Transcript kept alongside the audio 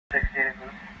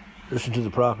Listen to the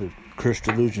prophet, cursed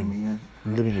delusion,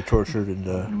 living a tortured and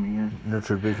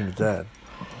nurtured vision of that.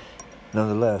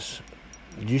 Nonetheless,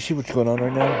 do you see what's going on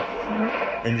right now?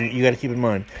 And you got to keep in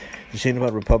mind, the same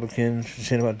about Republicans, the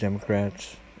same about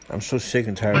Democrats. I'm so sick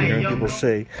and tired of hearing people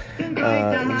say,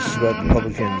 this is about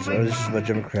Republicans, or this is about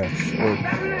Democrats, or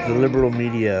the liberal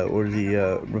media, or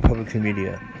the Republican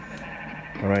media.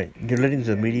 All right, you're letting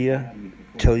the media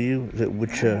tell you that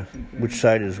which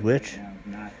side is which.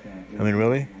 I mean,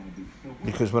 really?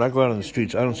 Because when I go out on the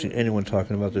streets, I don't see anyone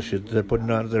talking about this shit they're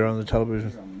putting out there on the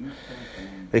television.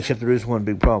 Except there is one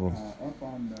big problem.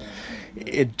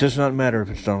 It does not matter if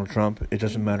it's Donald Trump. It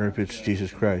doesn't matter if it's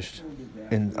Jesus Christ.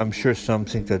 And I'm sure some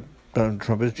think that Donald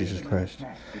Trump is Jesus Christ.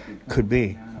 Could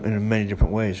be, in many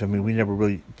different ways. I mean, we never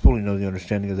really fully know the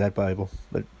understanding of that Bible.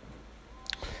 But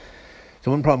the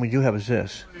one problem we do have is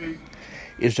this,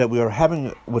 is that we are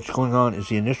having, what's going on is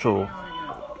the initial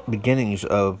beginnings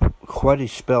of quite a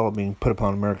spell being put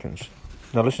upon Americans.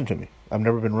 Now listen to me. I've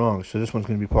never been wrong, so this one's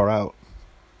going to be far out.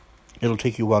 It'll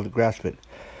take you a while to grasp it.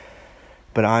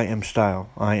 But I am style.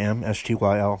 I am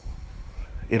S-T-Y-L.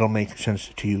 It'll make sense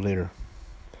to you later.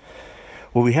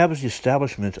 What we have is the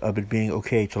establishment of it being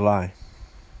okay to lie.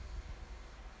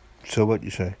 So what,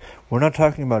 you say? We're not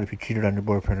talking about if you cheated on your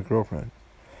boyfriend or girlfriend.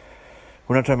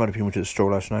 We're not talking about if you went to the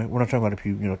store last night. We're not talking about if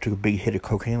you took a big hit of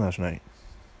cocaine last night.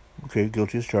 Okay,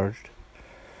 guilty as charged.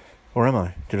 Or am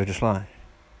I? Did I just lie?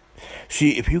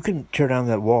 See, if you can tear down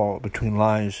that wall between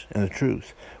lies and the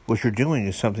truth, what you're doing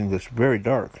is something that's very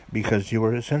dark, because you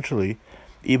are essentially,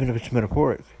 even if it's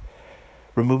metaphoric,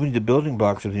 removing the building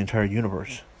blocks of the entire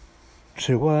universe.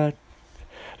 Say, what?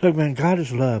 Look, man, God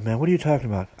is love, man. What are you talking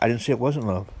about? I didn't say it wasn't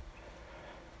love.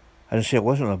 But I'll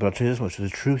tell you this much. The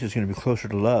truth is going to be closer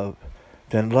to love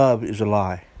than love is a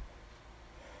lie.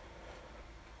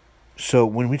 So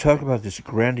when we talk about this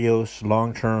grandiose,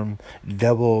 long-term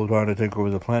devil trying to take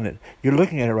over the planet, you're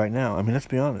looking at it right now. I mean, let's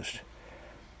be honest.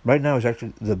 Right now is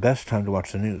actually the best time to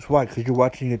watch the news. Why? Because you're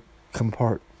watching it come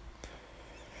apart.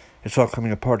 It's all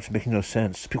coming apart. It's making no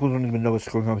sense. People don't even know what's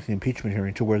going on with the impeachment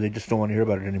hearing, to where they just don't want to hear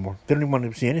about it anymore. They don't even want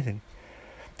to see anything.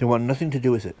 They want nothing to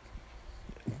do with it.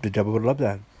 The devil would love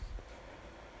that.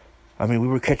 I mean, we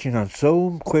were catching on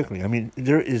so quickly. I mean,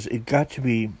 it got to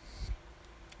be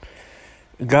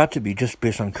just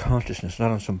based on consciousness, not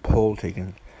on some poll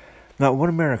taken. Not one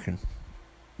American.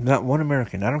 I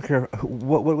don't care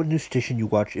what news station you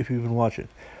watch, if you even watch it,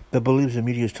 that believes the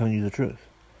media is telling you the truth.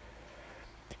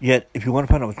 Yet, if you want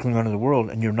to find out what's going on in the world,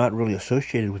 and you're not really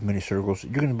associated with many circles,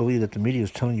 you're going to believe that the media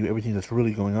is telling you everything that's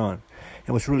really going on.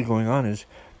 And what's really going on is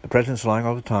the president's lying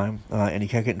all the time, and he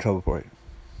can't get in trouble for it.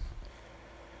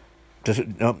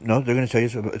 No, they're going to tell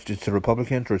you it's the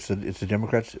Republicans or it's the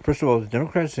Democrats. First of all, the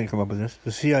Democrats didn't come up with this.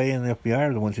 The CIA and the FBI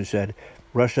are the ones who said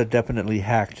Russia definitely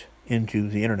hacked into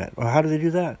the internet. Well, how did they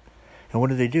do that? And what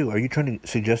did they do? Are you trying to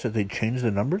suggest that they changed the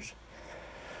numbers?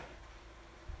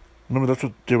 Remember, that's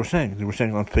what they were saying. They were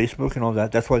saying on Facebook and all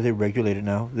that. That's why they regulate it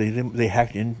now. They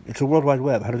hacked in. It's a World Wide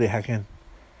Web. How do they hack in?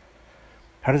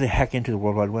 How do they hack into the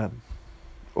World Wide Web?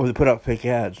 Or they put out fake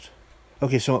ads.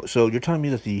 Okay, so you're telling me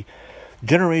that the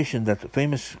generation, that the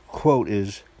famous quote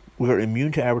is, we are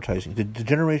immune to advertising. The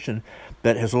generation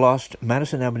that has lost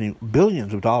Madison Avenue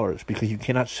billions of dollars because you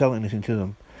cannot sell anything to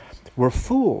them, were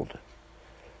fooled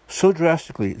so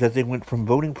drastically that they went from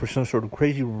voting for some sort of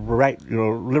crazy right,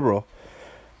 liberal,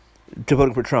 to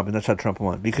voting for Trump, and that's how Trump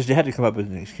won, because they had to come up with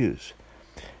an excuse.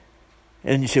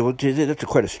 And you say, well, that's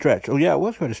quite a stretch. Oh yeah, it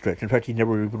was quite a stretch. In fact, he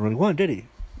never even really won, did he?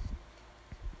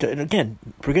 And again,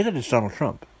 forget that it's Donald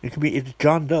Trump. It's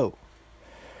John Doe.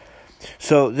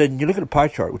 So then you look at a pie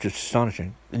chart, which is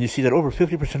astonishing, and you see that over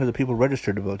 50% of the people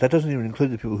registered to vote. That doesn't even include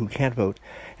the people who can't vote.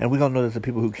 And we all know that the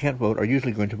people who can't vote are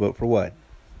usually going to vote for what?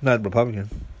 Not Republican.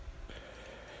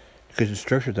 Because it's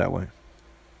structured that way.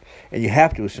 And you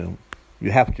have to assume,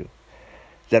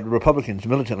 that Republicans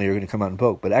militantly are going to come out and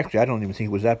vote. But actually, I don't even think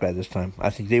it was that bad this time.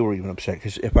 I think they were even upset.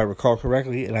 Because if I recall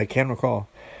correctly, and I can recall,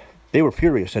 they were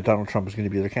furious that Donald Trump was going to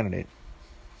be their candidate.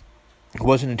 It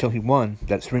wasn't until he won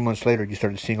that 3 months later you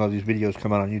started seeing all these videos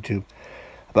come out on YouTube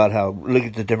about how, look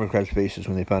at the Democrats' faces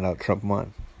when they found out Trump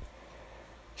won.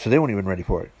 So they weren't even ready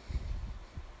for it.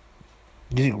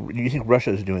 You think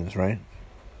Russia is doing this, right?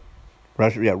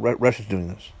 Russia's doing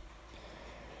this.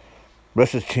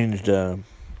 Russia's changed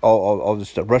all this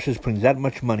stuff. Russia's putting that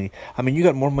much money. I mean, you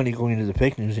got more money going into the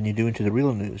fake news than you do into the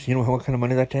real news. You know what kind of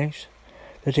money that takes?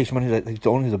 That takes money that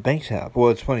only the banks have. Well,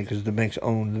 it's funny because the banks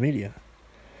own the media.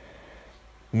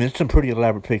 I mean, it's some pretty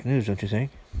elaborate fake news, don't you think?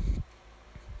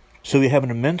 So we have an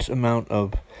immense amount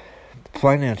of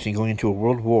financing going into a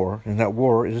world war, and that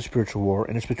war is a spiritual war,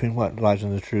 and it's between what? Lies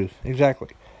and the truth. Exactly.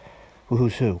 Well,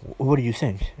 who's who? What do you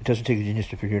think? It doesn't take a genius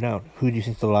to figure it out. Who do you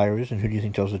think the liar is, and who do you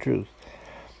think tells the truth?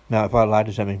 Now, if I lie,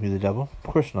 does that make me the devil?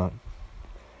 Of course not.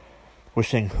 We're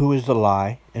saying who is the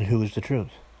lie and who is the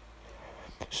truth.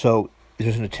 So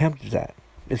there's an attempt at that.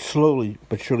 It's slowly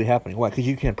but surely happening. Why? Because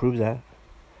you can't prove that.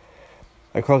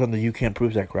 I call them the you can't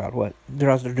prove that crowd. What? They're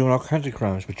out there doing all kinds of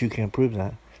crimes, but you can't prove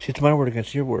that. See, it's my word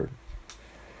against your word.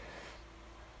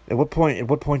 At what point,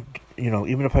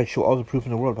 even if I show all the proof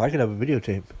in the world, I could have a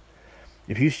videotape.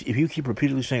 If you keep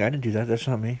repeatedly saying, I didn't do that, that's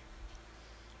not me.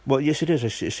 Well, yes, it is. I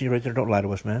see you right there. Don't lie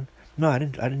to us, man. No, I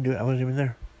didn't do it. I wasn't even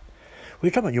there. What are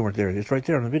you talking about? You weren't there. It's right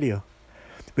there on the video.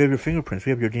 We have your fingerprints.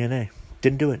 We have your DNA.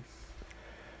 Didn't do it.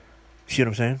 See what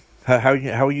I'm saying? How are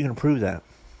you going to prove that?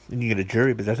 And you get a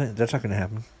jury, but that's not going to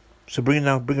happen. So bring it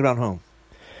on home.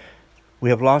 We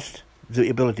have lost the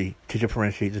ability to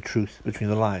differentiate the truth between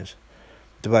the lies.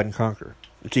 Divide and conquer.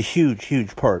 It's a huge,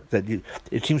 huge part that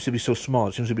it seems to be so small.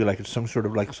 It seems to be like it's some sort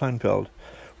of like Seinfeld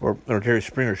or Jerry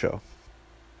Springer show.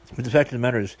 But the fact of the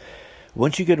matter is,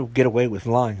 once you get away with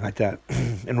lying like that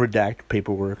and redact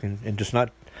paperwork and just not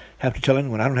have to tell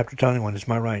anyone, I don't have to tell anyone, it's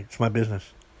my right, it's my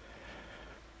business,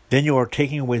 then you are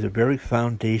taking away the very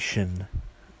foundation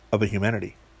of a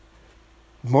humanity,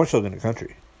 more so than a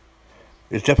country.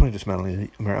 It's definitely dismantling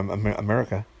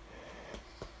America.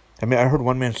 I mean, I heard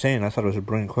one man saying, I thought it was a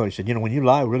brilliant quote, he said, when you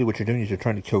lie, really what you're doing is you're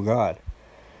trying to kill God.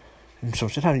 And so I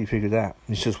said, how do you figure that?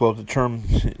 And he says, well,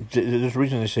 there's a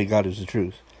reason they say God is the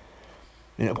truth.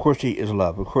 And of course he is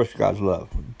love. Of course God's love.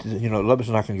 Love is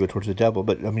not going to go towards the devil,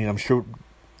 but I mean, I'm sure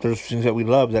there's things that we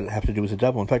love that have to do with the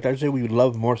devil. In fact, I'd say we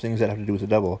love more things that have to do with the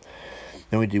devil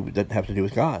than we do that have to do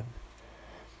with God.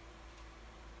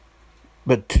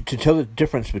 But to tell the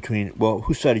difference between, well,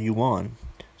 whose side are you on?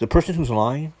 The person who's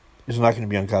lying is not going to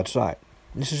be on God's side.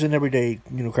 This is an everyday,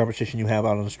 conversation you have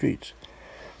out on the streets.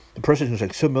 The person who's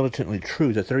like so militantly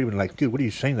true that they're even like, dude, what are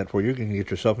you saying that for? You're going to get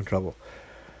yourself in trouble.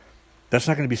 That's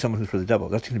not going to be someone who's for the devil.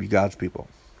 That's going to be God's people.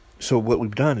 So what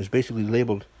we've done is basically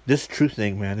labeled this truth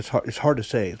thing, man. It's hard to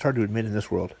say. It's hard to admit in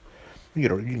this world. You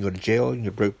can go to jail.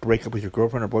 You can break up with your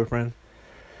girlfriend or boyfriend.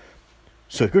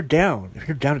 So if you're down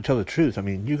to tell the truth, I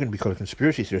mean, you're going to be called a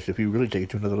conspiracy theorist if you really take it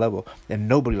to another level. And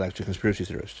nobody likes a conspiracy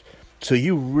theorist. So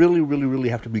you really, really, really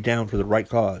have to be down for the right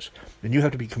cause. And you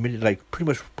have to be committed, like pretty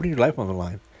much putting your life on the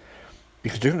line.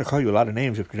 Because they're going to call you a lot of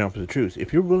names if you're down for the truth.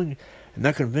 If you're willing and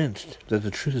not convinced that the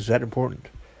truth is that important,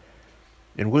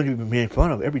 and willing to be made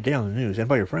fun of every day on the news and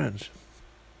by your friends.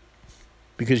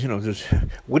 Because,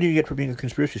 what do you get for being a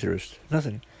conspiracy theorist?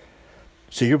 Nothing.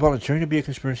 So you're volunteering to be a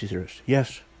conspiracy theorist.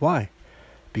 Yes. Why?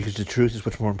 Because the truth is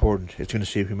what's more important. It's going to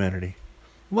save humanity.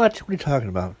 What? What are you talking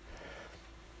about?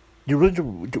 You're willing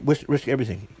to risk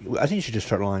everything. I think you should just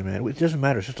start lying, man. It doesn't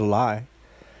matter. It's just a lie.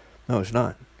 No, it's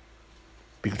not.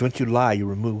 Because once you lie, you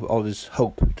remove all this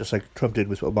hope, just like Trump did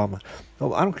with Obama.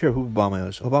 Oh, I don't care who Obama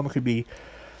is. Obama could be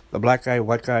a black guy, a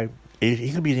white guy.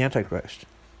 He could be the Antichrist.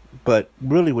 But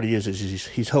really what he is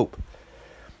he's hope.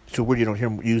 It's a word you don't hear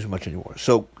him use much anymore.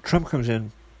 So Trump comes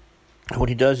in, and what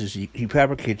he does is he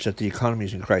fabricates that the economy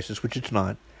is in crisis, which it's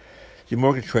not. The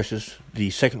mortgage crisis, the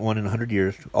second one in 100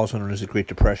 years, also known as the Great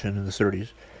Depression in the 30s,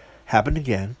 happened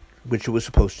again, which it was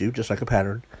supposed to, just like a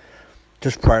pattern,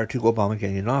 just prior to Obama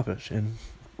getting in office. And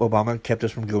Obama kept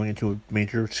us from going into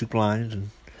major soup lines and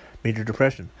major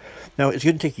depression. Now, it's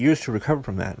going to take years to recover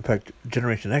from that. In fact,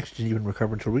 Generation X didn't even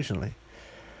recover until recently.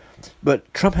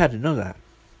 But Trump had to know that.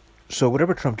 So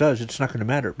whatever Trump does, it's not going to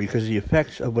matter, because the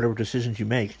effects of whatever decisions you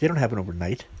make, they don't happen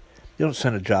overnight. You don't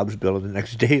send a jobs bill and the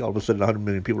next day all of a sudden 100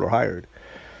 million people are hired.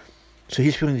 So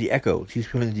he's feeling the echoes. He's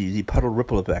feeling the puddle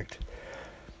ripple effect.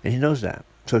 And he knows that.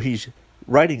 So he's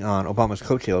riding on Obama's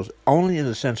coattails only in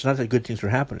the sense, not that good things are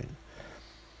happening,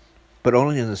 but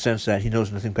only in the sense that he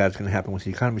knows nothing bad is going to happen with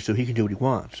the economy, so he can do what he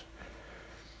wants.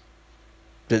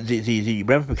 The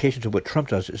ramifications of what Trump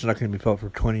does is not going to be felt for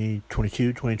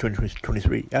 2022,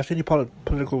 2023. Ask any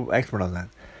political expert on that.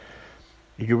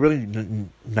 You're really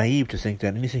naive to think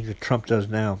that anything that Trump does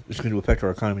now is going to affect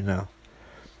our economy now.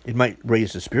 It might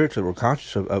raise the spirits that we're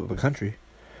conscious of a country.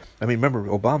 I mean, remember,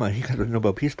 Obama, he got a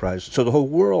Nobel Peace Prize, so the whole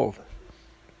world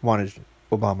wanted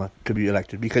Obama to be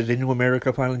elected because they knew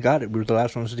America finally got it. We were the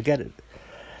last ones to get it.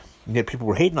 And yet people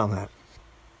were hating on that.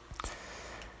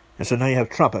 And so now you have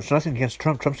Trump. It's nothing against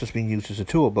Trump. Trump's just being used as a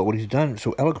tool. But what he's done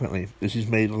so eloquently is he's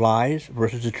made lies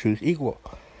versus the truth equal.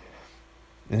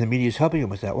 And the media is helping him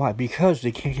with that. Why? Because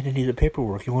they can't get any of the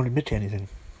paperwork. He won't admit to anything.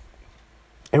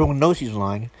 Everyone knows he's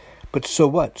lying. But so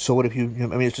what? So what if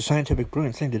it's a scientific,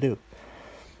 brilliant thing to do.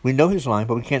 We know he's lying,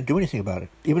 but we can't do anything about it.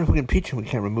 Even if we impeach him, we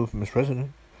can't remove him as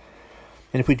president.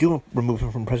 And if we do remove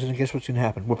him from president, guess what's going to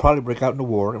happen? We'll probably break out into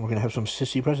war, and we're going to have some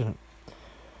sissy president.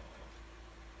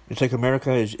 It's like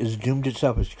America is doomed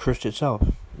itself, it's cursed itself.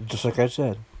 Just like I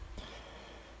said.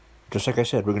 Just like I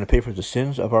said, we're going to pay for the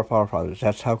sins of our forefathers.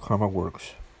 That's how karma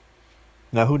works.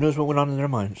 Now, who knows what went on in their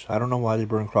minds? I don't know why they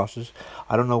burned crosses.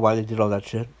 I don't know why they did all that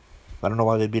shit. I don't know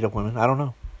why they beat up women. I don't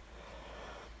know.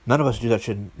 None of us do that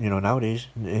shit, nowadays,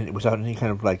 without any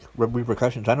kind of,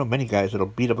 repercussions. I know many guys that'll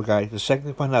beat up a guy the second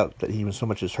they find out that he even so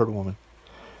much as hurt a woman.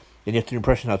 And yet the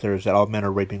impression out there is that all men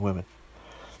are raping women.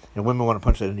 And women want to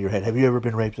punch that into your head. Have you ever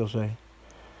been raped, they'll say.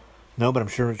 No, but I'm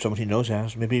sure someone he knows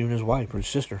has. Maybe even his wife or his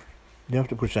sister. You don't have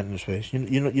to push that in his face. You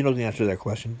know the answer to that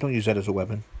question. Don't use that as a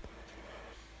weapon.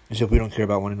 As if we don't care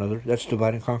about one another. That's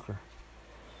divide and conquer.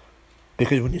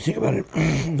 Because when you think about it,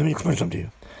 let me explain something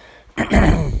to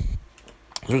you.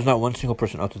 There's not one single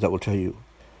person out there that will tell you,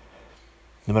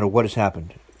 no matter what has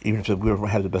happened, even if we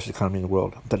have the best economy in the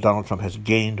world, that Donald Trump has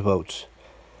gained votes.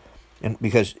 And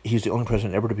because he's the only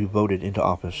president ever to be voted into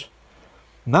office.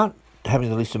 Not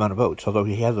having the least amount of votes, although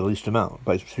he had the least amount,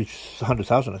 by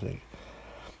 300,000, I think.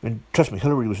 And trust me,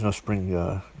 Hillary was no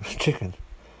spring chicken.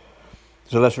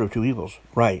 It's the lesser of two evils.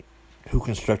 Right. Who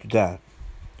constructed that?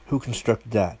 Who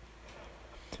constructed that?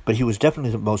 But he was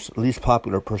definitely the least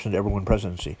popular person to ever win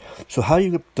presidency. So how do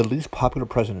you get the least popular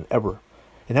president ever?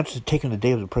 And that's taking the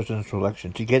day of the presidential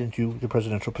election to get into the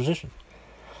presidential position.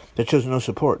 That shows no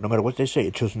support. No matter what they say,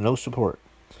 it shows no support.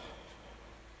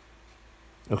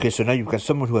 Okay, so now you've got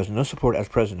someone who has no support as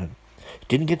president.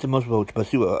 Didn't get the most votes, but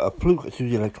through a fluke through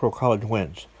the Electoral College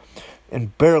wins.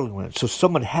 And barely wins. So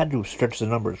someone had to stretch the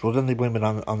numbers. Well, then they blame it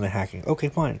on the hacking. Okay,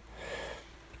 fine.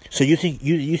 So you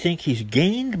think he's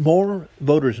gained more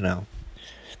voters now?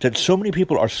 That so many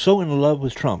people are so in love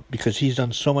with Trump because he's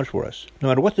done so much for us. No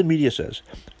matter what the media says.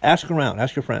 Ask around.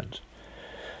 Ask your friends.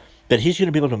 That he's going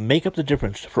to be able to make up the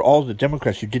difference for all the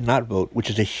Democrats who did not vote, which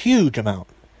is a huge amount.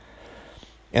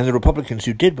 And the Republicans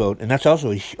who did vote, and that's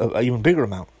also an even bigger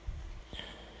amount.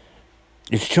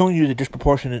 It's showing you the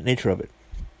disproportionate nature of it.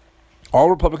 All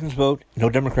Republicans vote, no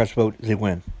Democrats vote, they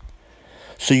win.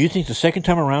 So you think the second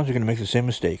time around they're going to make the same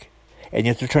mistake. And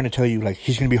yet they're trying to tell you,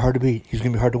 he's going to be hard to beat. He's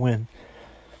going to be hard to win.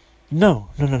 No.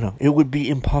 It would be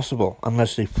impossible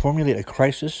unless they formulate a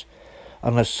crisis,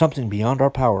 unless something beyond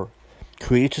our power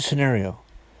creates a scenario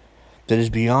that is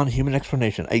beyond human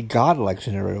explanation, a godlike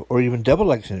scenario, or even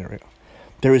devil-like scenario.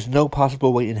 There is no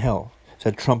possible way in hell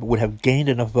that Trump would have gained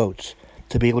enough votes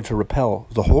to be able to repel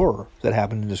the horror that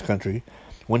happened in this country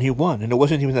when he won. And it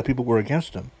wasn't even that people were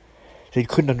against him. They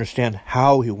couldn't understand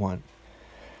how he won.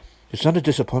 It's not a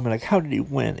disappointment, how did he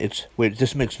win? It's, wait,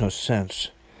 this makes no sense.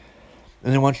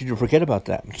 And they want you to forget about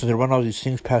that. So they run all these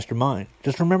things past your mind.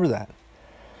 Just remember that.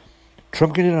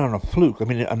 Trump getting it on a fluke.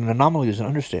 An anomaly is an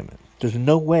understatement. There's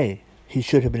no way he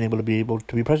should have been able to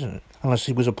be president, unless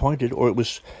he was appointed or it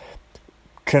was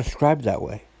transcribed that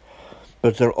way.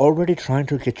 But they're already trying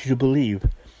to get you to believe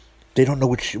they don't know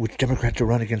which Democrat to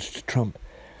run against Trump.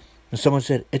 And someone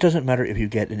said, it doesn't matter if you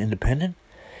get an independent.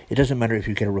 It doesn't matter if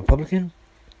you get a Republican.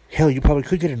 Hell, you probably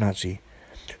could get a Nazi.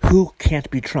 Who can't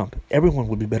be Trump? Everyone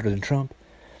would be better than Trump,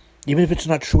 even if it's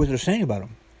not true what they're saying about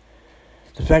him.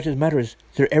 The fact of the matter is,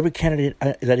 every candidate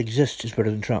that exists is better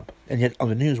than Trump. And yet, on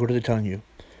the news, what are they telling you?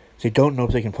 They don't know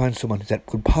if they can find someone that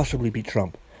could possibly beat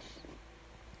Trump.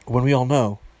 When we all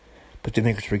know, but they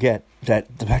make us forget,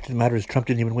 that the fact of the matter is Trump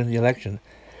didn't even win the election.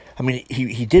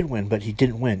 He did win, but he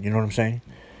didn't win. You know what I'm saying?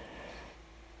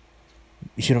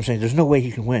 You see what I'm saying? There's no way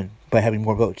he can win by having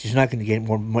more votes. He's not going to get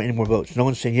any more votes. No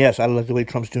one's saying, yes, I like the way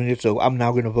Trump's doing it, so I'm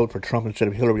now going to vote for Trump instead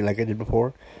of Hillary like I did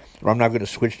before. Or I'm now going to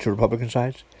switch to Republican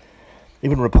sides.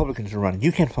 Even Republicans are running.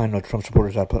 You can't find no Trump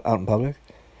supporters out in public.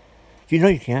 You know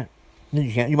you can't. No,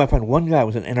 you can't. You might find one guy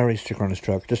with an NRA sticker on his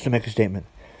truck just to make a statement.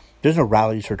 There's no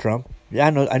rallies for Trump. Yeah,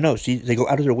 I know. See, they go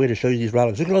out of their way to show you these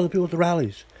rallies. Look at all the people at the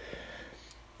rallies.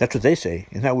 That's what they say.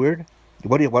 Isn't that weird?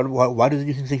 Why do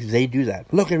you think they do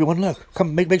that? Look, everyone, look.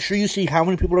 Come, make sure you see how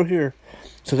many people are here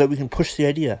so that we can push the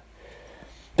idea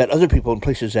that other people in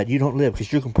places that you don't live,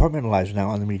 because you're compartmentalized now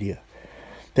on the media,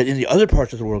 that in the other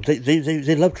parts of the world,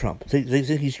 they love Trump. They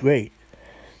think he's great.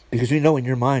 Because we know in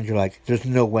your mind, you're like, there's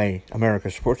no way America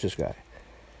supports this guy.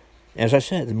 As I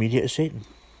said, the media is Satan.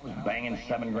 Banging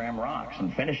 7-gram rocks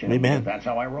and finishing Amen. That's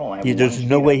how I roll. There's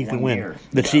no way he can win.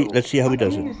 Let's see how he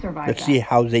does it. Let's see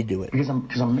how they do it. Because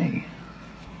I'm me.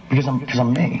 Because I'm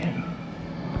me.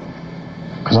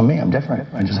 Because I'm me. I'm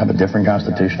different. I just have a different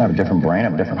constitution. I have a different brain. I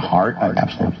have a different heart. I have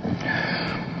absolute,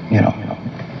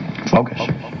 focus.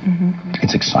 Mm-hmm.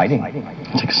 It's exciting.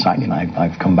 It's exciting.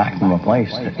 I've come back from a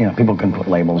place that, people can put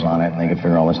labels on it and they can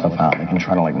figure all this stuff out. They can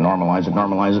try to normalize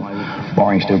it.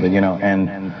 Boring, stupid,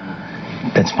 and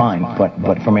that's fine.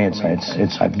 But for me, it's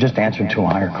I've just answered to a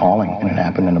higher calling, and it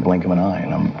happened in the blink of an eye,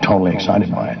 and I'm totally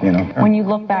excited by it. You know. When you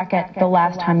look back at the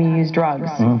last time you used drugs,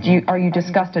 are you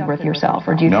disgusted with yourself,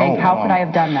 or do you think, how could I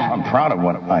have done that? I'm proud of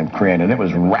what I've created. It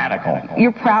was radical.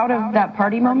 You're proud of that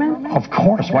party moment? Of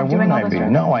course. Why wouldn't I be?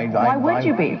 No, Why would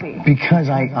you be? Because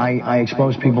I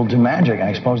expose people to magic. I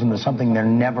expose them to something they're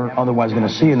never otherwise going to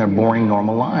see in their boring,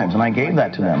 normal lives, and I gave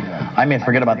that to them. I may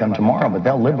forget about them tomorrow, but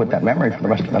they'll live with that memory for the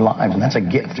rest of their lives, and that's a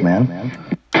gift, man.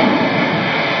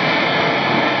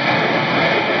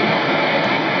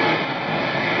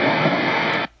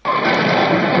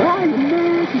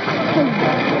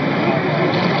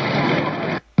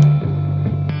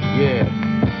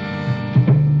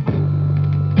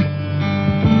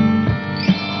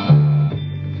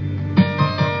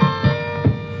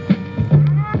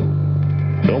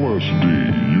 LSD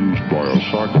used by a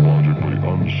psychologically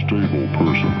unstable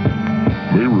person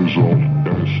may result in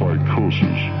a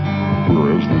psychosis,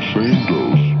 whereas the same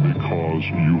dose may cause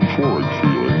euphoric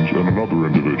feelings in another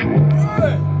individual.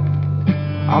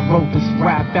 I wrote this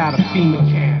rap out of FEMA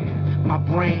camp. My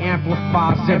brain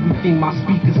amplifies everything my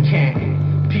speakers can.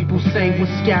 People say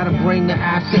we're scatterbrained, the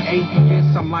acid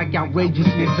atheists. I'm like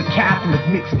outrageousness, a Catholic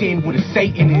mixed in with a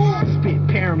Satanist. Spit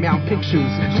paramount pictures,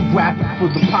 too graphic for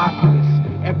the populace.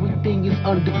 Everything is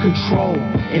under control,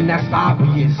 and that's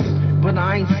obvious. But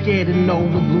I ain't scared of no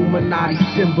Illuminati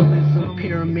symbolism.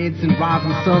 Pyramids and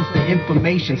Robinsons, the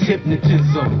information's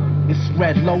hypnotism. It's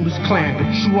Red Lotus Clan,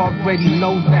 but you already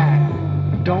know that.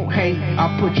 Don't hate,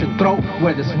 I'll put your throat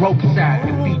where this rope's at,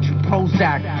 and beat you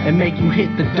Prozac and make you hit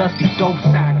the dusty dope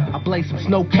sack. I blaze some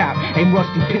snow cap, aim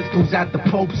rusty pistols at the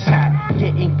Pope's hat.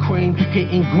 Getting cream,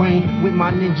 hitting green with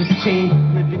my ninjas team.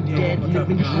 Living dead,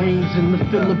 living dreams in the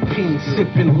Philippines,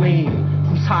 sipping lean.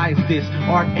 Whose high is this?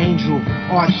 Archangel,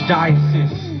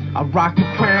 Archdiocese. I rock the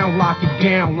crown, lock it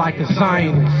down like a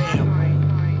Zionist.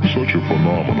 Such a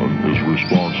phenomenon is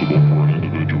responsible for an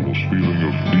individual's feeling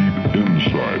of deep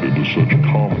insight into such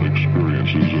common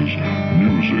experiences as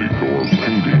music or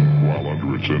painting while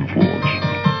under its influence.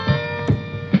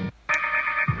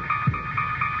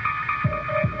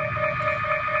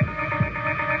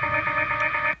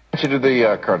 To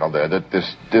the colonel there that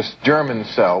this German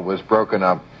cell was broken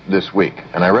up this week,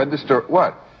 and I read the story.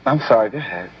 What? I'm sorry, go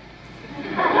ahead.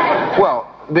 Well,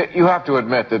 you have to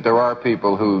admit that there are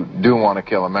people who do want to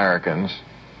kill Americans.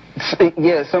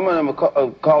 Yeah, some of them are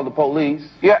called the police.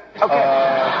 Yeah, okay.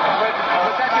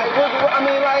 I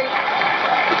mean, like,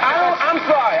 I'm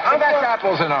sorry. That's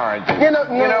apples and oranges. You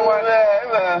know what?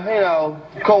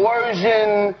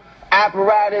 Coercion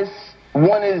apparatus.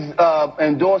 One is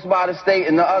endorsed by the state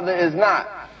and the other is not.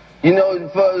 You know,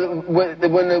 when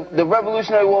the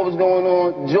Revolutionary War was going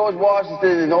on, George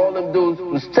Washington and all them dudes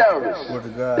was terrorists,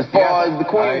 as far as the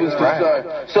Queen was concerned.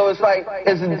 Right. So it's like,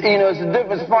 it's a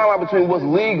difference fine line between what's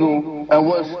legal and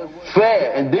what's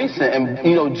fair and decent and,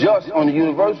 just on the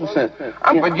universal sense.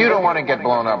 But you don't want to get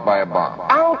blown up by a bomb.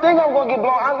 I don't think I'm going to get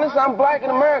blown up. Listen, I'm black in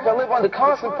America. I live under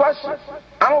constant pressure.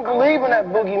 I don't believe in that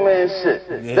boogeyman shit.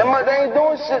 Yeah. They ain't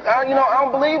doing shit. I don't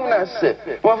believe in that shit.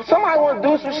 Well, if somebody want to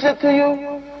do some shit to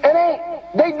you,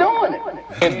 they doing it.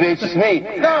 It bitch, it's me.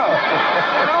 No.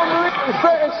 I don't believe in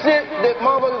certain shit that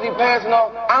motherfuckers be passing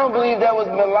off. I don't believe that was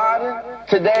Bin Laden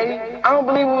today. I don't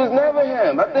believe it was never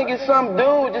him. I think it's some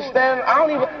dude just standing.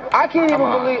 I can't even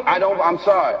believe. I'm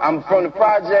sorry. I'm from the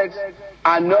projects.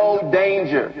 I know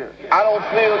danger. I don't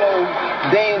feel no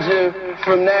danger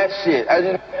from that shit.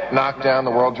 Knock down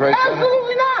the World Trade Center?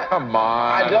 Absolutely not. Come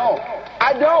on. I don't.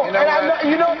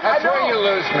 You know what? That's where you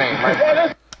lose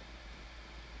me.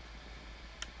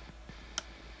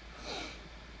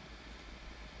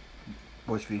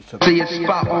 See a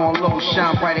spot on low,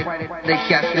 shine bright. They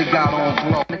cats they got on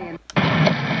blow. I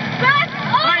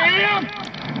am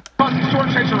Fuzzy Sword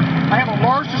Chaser. I have a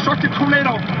large destructive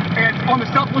tornado, and on the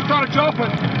southwest side of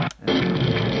Joplin.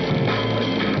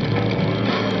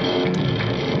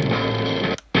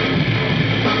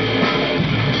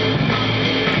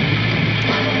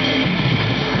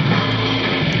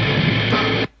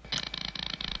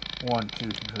 One,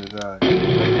 two, for the God.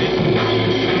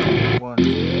 One, two.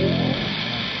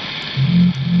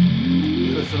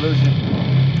 So solution.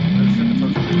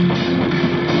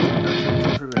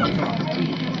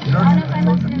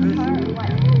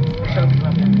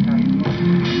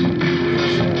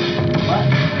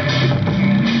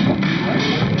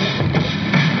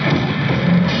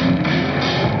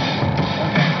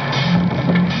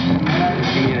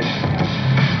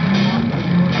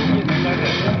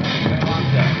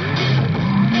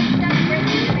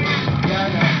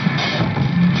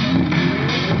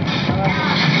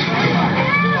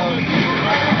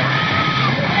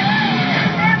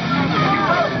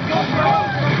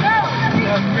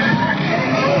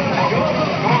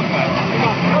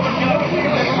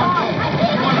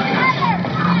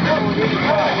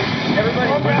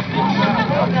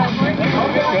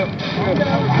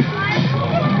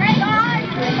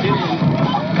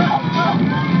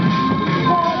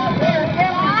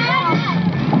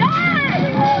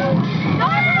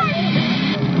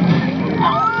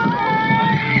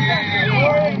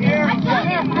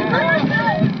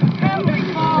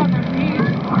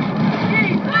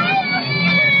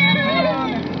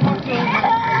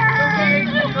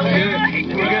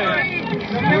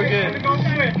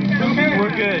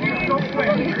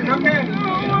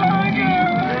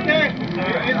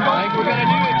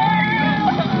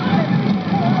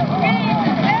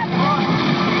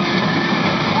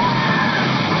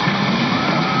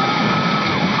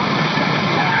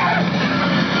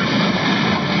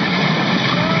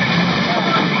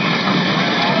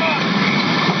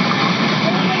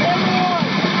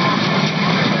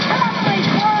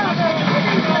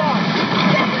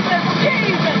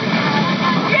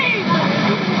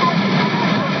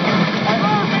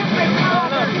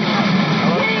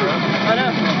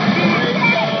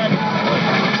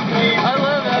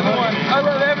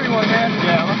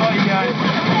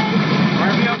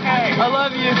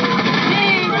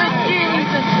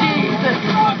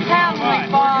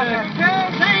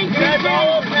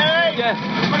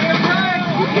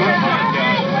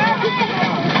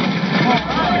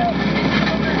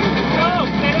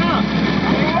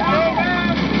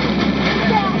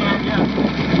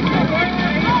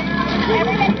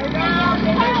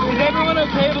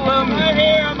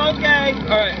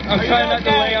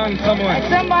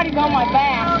 Somebody's on my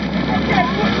back.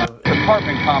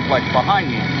 Apartment complex behind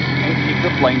me and keep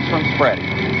the flames from spreading.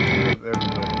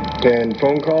 And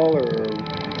phone call or?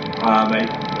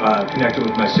 I connected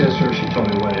with my sister. She told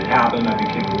me what had happened. I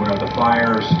became aware of the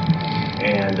fires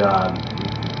and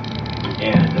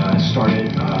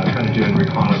started kind of doing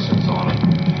reconnaissance on them.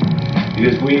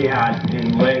 Because we had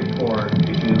in Lakeport,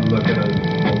 if you look at a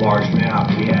large map,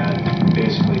 we had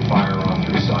basically fire on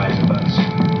three sides of us.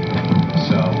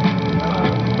 So,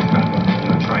 kind of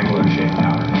a triangular shaped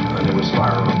pattern. There was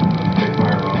fire, a big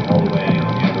fire all the way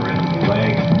on the other end of the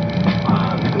lake.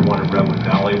 The one in Redwood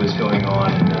Valley was going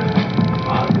on, and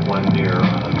the one near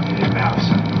Matt's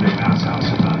house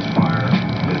about fire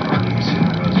that burned in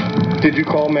Santa Rosa. Did you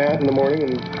call Matt in the morning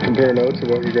and compare notes of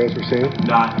what you guys were seeing?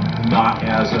 Not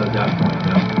as of that point,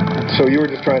 no. So you were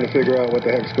just trying to figure out what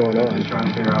the heck's going on? Just trying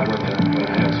to figure out what the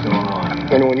heck's going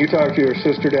on. And when you talked to your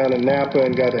sister down in Napa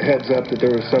and got a heads up that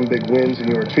there was some big winds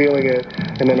and you weren't feeling it,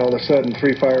 and then all of a sudden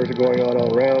 3 fires are going on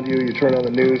all around you, you turn on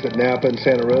the news that Napa and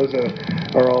Santa Rosa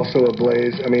are also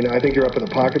ablaze. I mean, I think you're up in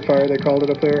the pocket fire, they called it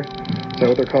up there? Is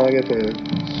that what they're calling it?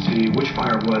 See, which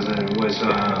fire was it? It was,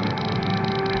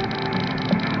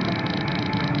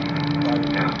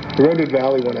 the Redwood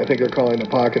Valley one, I think they're calling the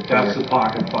pocket fire. That's the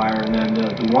pocket fire. And then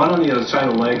the one on the other side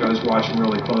of the lake I was watching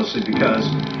really closely because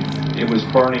it was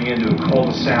burning into a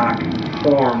cul-de-sac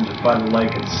formed by the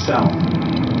lake itself.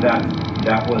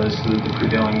 That was the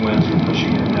prevailing winds were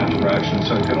pushing it in that direction,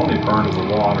 so it could only burn to the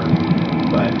water.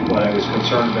 But what I was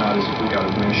concerned about is if we got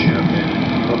a wind shift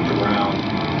and looked around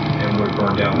and would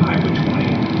burn down Highway 20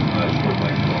 toward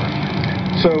Lakeport.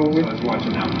 So I was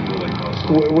watching that one really closely.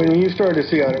 When you started to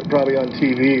see, probably on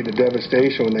TV, the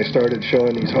devastation when they started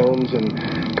showing these homes and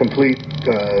complete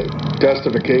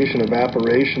dustification,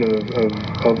 evaporation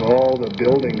of all the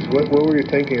buildings, what were you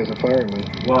thinking as a fireman?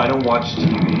 Well, I don't watch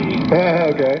TV.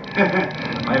 Okay.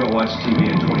 I haven't watched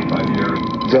TV in 25 years.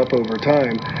 It's up over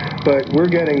time. But we're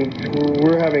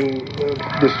having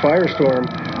this firestorm.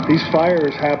 These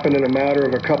fires happen in a matter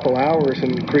of a couple hours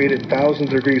and created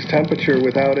thousands of degrees temperature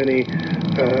without any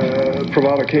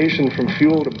provocation from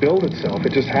fuel to build itself.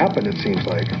 It just happened, it seems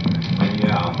like.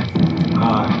 Yeah.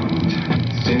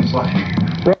 Seems like.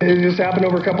 Right. It just happened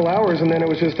over a couple hours, and then it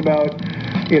was just about,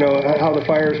 how the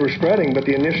fires were spreading. But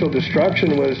the initial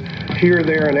destruction was here,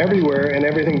 there, and everywhere, and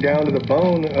everything down to the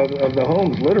bone of the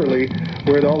homes, literally,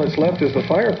 where all that's left is the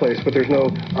fireplace. But there's no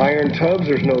iron tubs,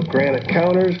 there's no granite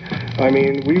counters. I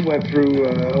mean, we went through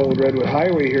Old Redwood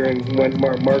Highway here and went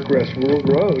Mark Rest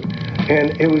Road,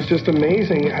 and it was just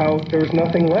amazing how there was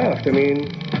nothing left. I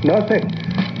mean, nothing.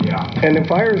 Yeah. And the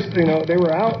fires, they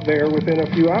were out there within a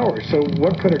few hours. So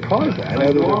what could have caused that?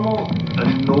 A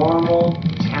normal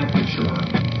temperature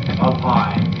up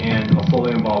high in a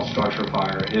fully involved structure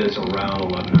fire is around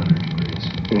 1,100 degrees.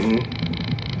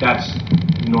 Mm-hmm. That's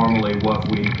normally what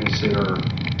we consider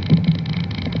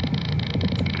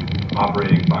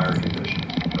operating fire conditions,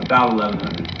 about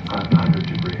 1,100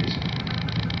 degrees.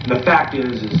 The fact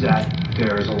is that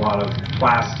there's a lot of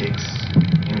plastics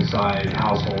inside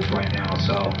households right now,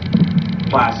 so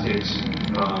plastics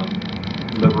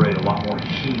liberate a lot more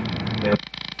heat.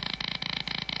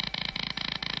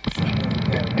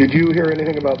 Did you hear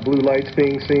anything about blue lights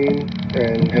being seen?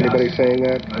 And anybody saying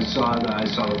that? I saw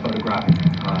the photographic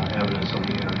evidence on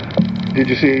the internet. Did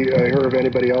you hear of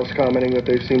anybody else commenting that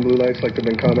they've seen blue lights, like they've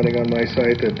been commenting on my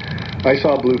site? That I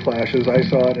saw blue flashes, I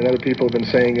saw it, and other people have been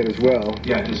saying it as well.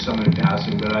 Yeah, just some in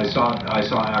passing, but I saw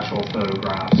actual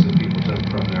photographs that people took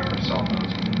from their cell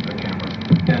phones, their cameras.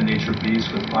 The nature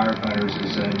piece with firefighters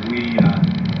is that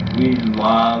we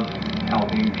love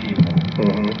helping people.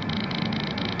 Mm-hmm.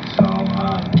 So,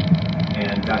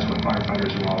 and that's what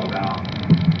firefighters are all about.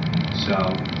 So,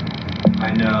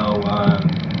 I know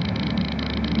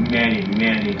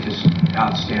many just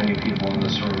outstanding people in the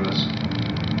service.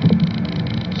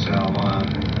 So,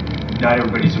 not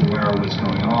everybody's aware of what's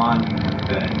going on,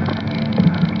 but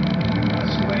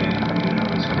that's the way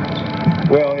it's going.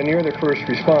 Well, and you're the first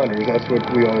responders. That's what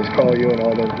we always call you in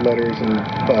all the letters and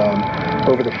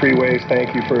over the freeways.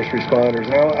 Thank you, first responders.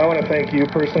 Now, I want to thank you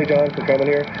personally, John, for coming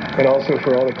here, and also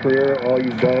for all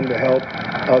you've done to help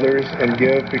others and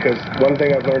give, because one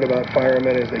thing I've learned about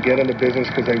firemen is they get into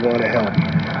business because they want to help.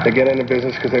 They get into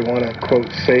business because they want to, quote,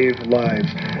 save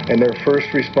lives. And they're first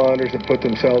responders that put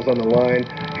themselves on the line.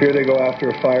 Here they go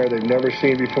after a fire they've never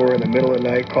seen before in the middle of the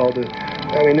night,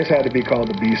 this had to be called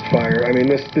the Beast Fire. I mean,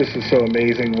 this is so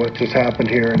amazing what just happened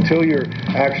here. Until you're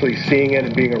actually seeing it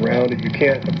and being around it, you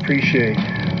can't appreciate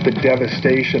the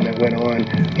devastation that went on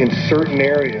in certain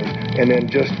areas, and then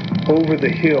just over the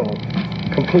hill,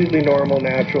 completely normal,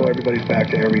 natural, everybody's back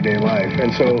to everyday life.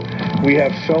 And so we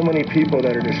have so many people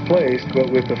that are displaced, but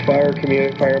with the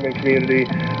fireman community,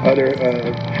 other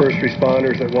first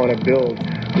responders that want to build,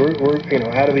 we're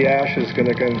out of the ashes going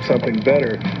to come something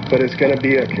better, but it's going to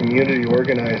be a community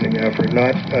organizing effort,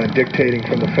 not dictating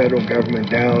from the federal government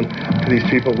down to these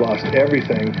people who've lost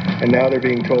everything, and now they're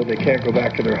being told they can't go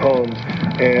back to their homes,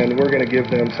 and we're going to give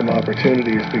them some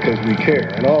opportunities because we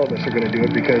care, and all of us are going to do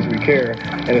it because we care,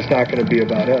 and it's not going to be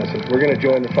about us. We're going to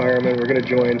join the firemen, we're going to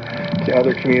join the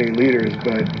other community leaders,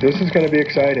 but this is going to be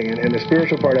exciting, and the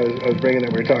spiritual part I was bringing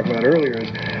that we were talking about earlier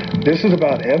is this is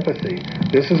about empathy.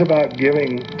 This is about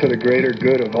giving to the greater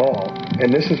good of all,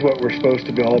 and this is what we're supposed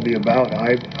to all be about,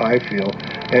 I feel.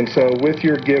 And so with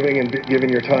your giving and giving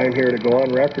your time here to go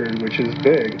on record, which is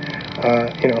big,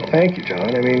 thank you,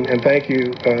 John. I mean, and thank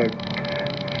you,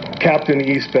 Captain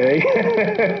East Bay,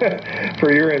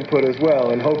 for your input as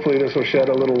well. And hopefully this will shed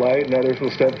a little light and others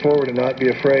will step forward and not be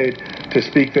afraid to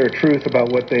speak their truth about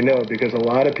what they know, because a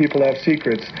lot of people have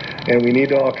secrets, and we need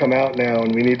to all come out now,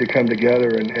 and we need to come together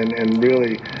and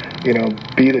really,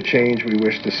 be the change we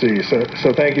wish to see.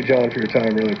 So thank you, John, for your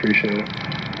time. Really appreciate it.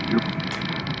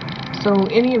 So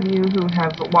any of you who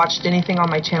have watched anything on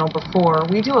my channel before,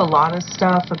 we do a lot of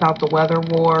stuff about the weather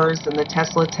wars and the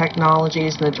Tesla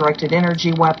technologies and the directed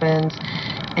energy weapons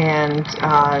and,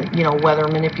 weather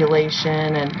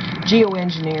manipulation and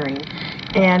geoengineering.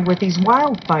 And with these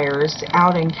wildfires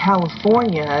out in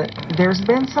California, there's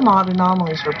been some odd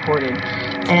anomalies reported.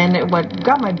 And what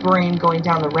got my brain going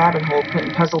down the rabbit hole,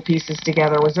 putting puzzle pieces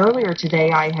together, was earlier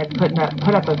today I had put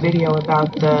up a video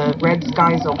about the red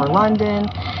skies over London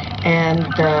and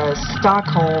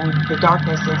the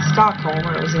darkness in Stockholm,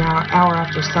 where it was an hour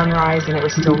after sunrise and it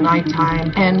was still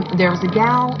nighttime. And there was a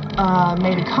gal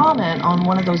made a comment on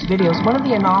one of those videos. One of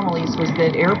the anomalies was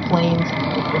that airplanes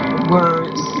were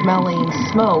smelling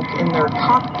smoke in their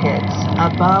cockpits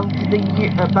above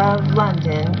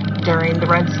London during the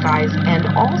red skies and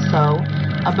also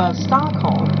above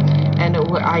Stockholm. And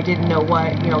I didn't know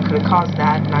what could have caused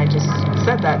that, and I just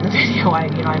said that in the video.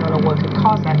 I don't know what could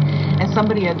cause that. And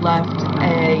somebody had left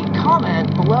a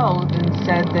comment below and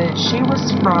said that she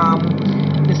was from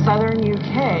the southern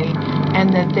UK and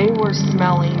that they were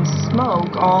smelling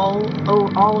smoke all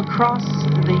across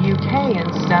the UK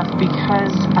and stuff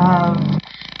because of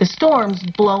the storms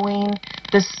blowing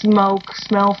the smell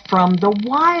from the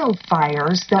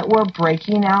wildfires that were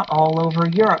breaking out all over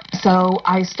Europe. So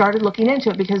I started looking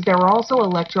into it because there were also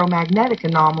electromagnetic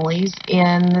anomalies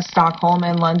in the Stockholm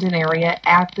and London area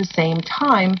at the same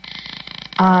time.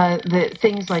 The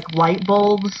things like light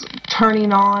bulbs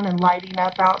turning on and lighting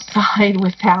up outside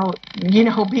without,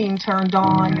 being turned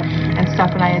on and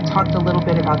stuff. And I had talked a little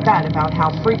bit about that, about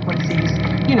how frequencies,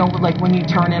 like when you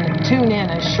tune in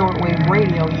a shortwave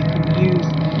radio, you can use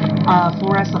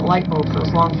fluorescent light bulbs,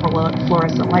 those long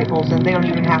fluorescent light bulbs, and they don't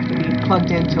even have to be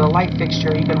plugged into a light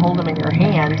fixture. You can hold them in your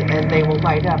hand and they will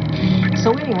light up.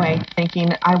 So anyway,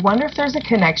 thinking, I wonder if there's a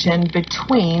connection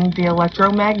between the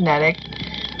electromagnetic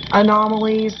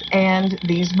anomalies and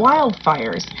these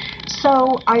wildfires.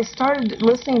 So I started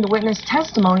listening to witness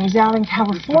testimonies out in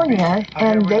California,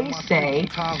 and they say,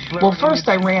 well, first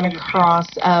I ran across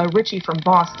Richie from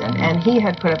Boston, and he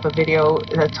had put up a video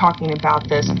talking about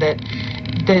this, that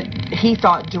he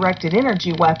thought directed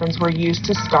energy weapons were used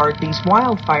to start these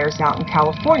wildfires out in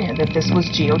California, that this was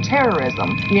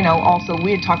geoterrorism. You know, also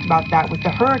we had talked about that with the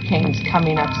hurricanes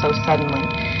coming up so suddenly.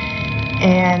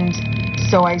 And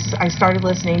so I started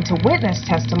listening to witness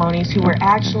testimonies who were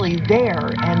actually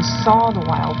there and saw the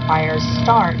wildfires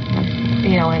start,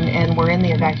 you know, and were in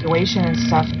the evacuation and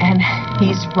stuff. And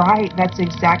he's right. That's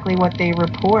exactly what they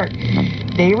report.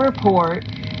 They report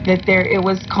that it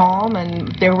was calm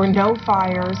and there were no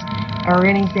fires or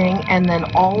anything, and then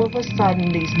all of a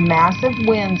sudden these massive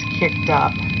winds kicked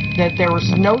up, that there was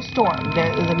no storm.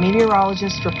 The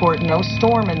meteorologists report no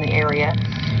storm in the area,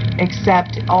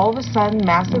 except all of a sudden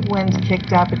massive winds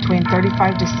kicked up between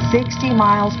 35 to 60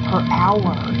 miles per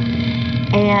hour.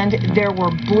 And there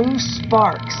were blue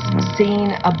sparks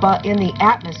seen above in the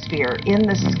atmosphere, in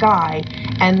the sky,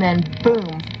 and then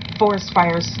boom, forest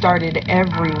fires started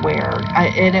everywhere.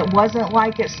 And it wasn't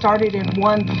like it started in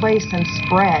one place and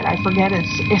spread. I forget,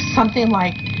 it's something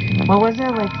like, what was it,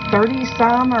 like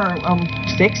 30-some or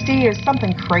 60 or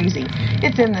something crazy.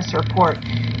 It's in this report.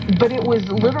 But it was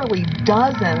literally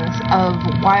dozens of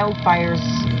wildfires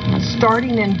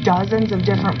starting in dozens of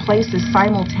different places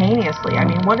simultaneously. I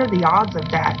mean, what are the odds of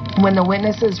that? When the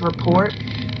witnesses report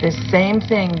the same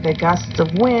thing, the gusts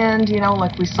of wind, you know,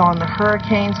 like we saw in the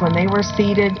hurricanes when they were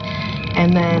seeded,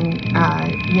 and then,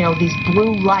 you know, these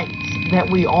blue lights that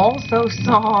we also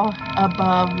saw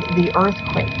above the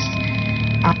earthquakes.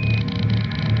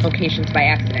 Locations by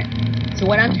accident. So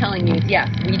what I'm telling you is, yes,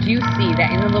 we do see that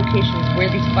in the locations where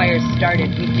these fires started,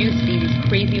 we do see these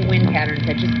crazy wind patterns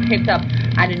that just picked up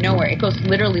out of nowhere. It goes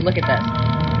literally, look at this.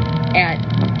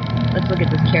 Let's look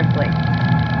at this carefully.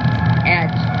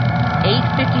 At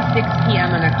 8:56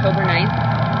 p.m. on October 9th,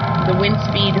 the wind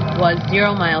speed was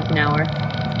 0 miles an hour.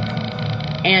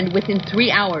 And within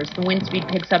 3 hours, the wind speed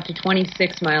picks up to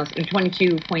 22.6 miles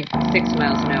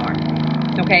an hour.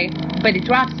 Okay? But it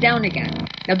drops down again.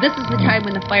 Now, this is the time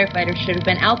when the firefighters should have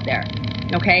been out there.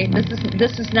 Okay?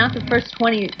 This is not the first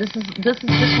 20. This is just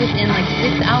within like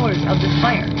 6 hours of this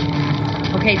fire.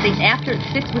 Okay? Within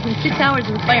 6 hours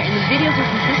of the fire, and the videos are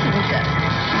consistent with this.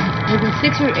 Within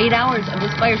 6 or 8 hours of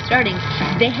this fire starting,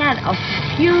 they had a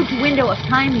huge window of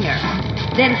time here.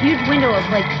 They had a huge window of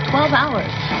like 12 hours,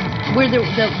 where the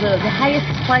highest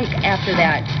spike after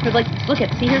that. So like, look at,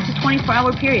 see, here's the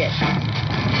 24-hour period.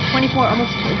 24,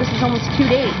 this is almost 2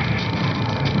 days.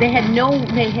 They had no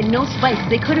spikes.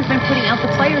 They could have been putting out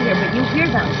the fire here, but you hear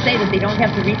them say that they don't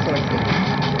have the resources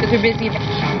because they're busy.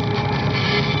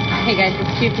 Hey guys,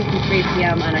 it's 2:53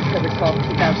 p.m. on October 12th,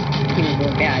 2016. Is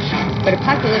really bad, but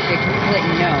Apocalyptic is to let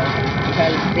you know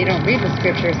because they don't read the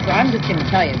scriptures. So I'm just going to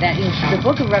tell you that in the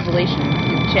book of Revelation,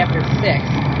 in chapter 6,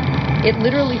 it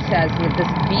literally says that this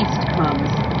beast comes,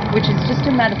 which is just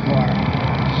a metaphor.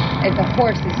 As a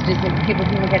horse, it's just like people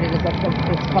can look at it as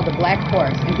it's called the black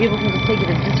horse, and people can just take it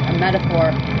as just a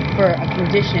metaphor for a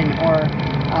condition or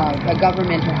a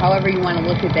government or however you want to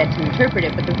look at that to interpret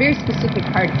it. But the very specific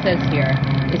part it says here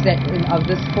is that of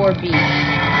this 4 beasts,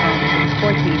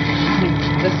 14,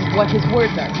 this is what his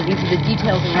words are. So these are the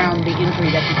details around the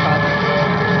injury that he causes.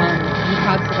 He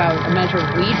talks about a measure of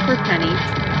wheat for a penny,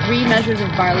 3 measures of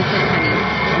barley for a penny,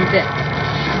 and this.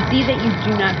 See that you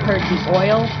do not hurt the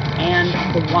oil and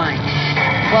the wine.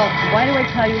 Well, why do I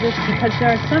tell you this? Because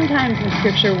there are some times in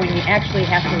Scripture when you actually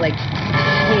have to, like,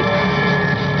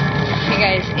 hey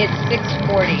guys, it's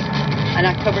 6:40 on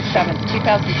October 7th,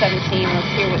 2017. Let's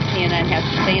hear what CNN has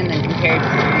to say and then compare it to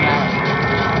reality.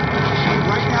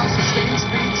 Right now, sustained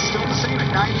speed is still the same at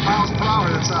 90 miles per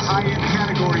hour. That's a high-end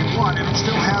Category 1, and it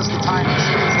still has the time and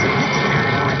space to get to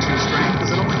Category 2 strength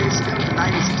because it only needs to get up to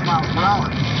 96 miles per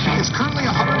hour. It's currently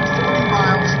 140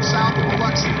 miles south of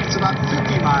Biloxi. It's about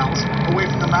 50 miles away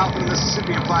from the mouth of the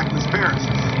Mississippi in Plaquemines Parish.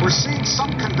 We're seeing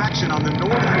some convection on the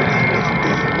northern end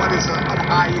of what is an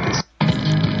eye. You can see.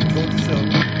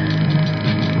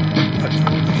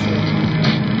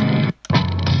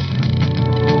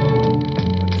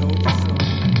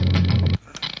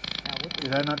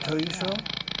 Did I not tell you so?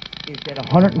 Is that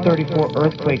 134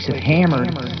 earthquakes have hammered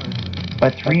a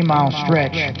 3-mile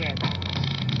stretch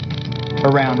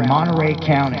around Monterey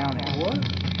County.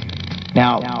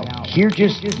 Now, here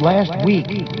just last week,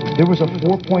 there was a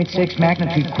 4.6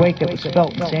 magnitude quake that was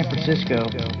felt in San Francisco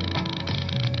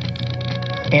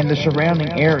and the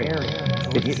surrounding area.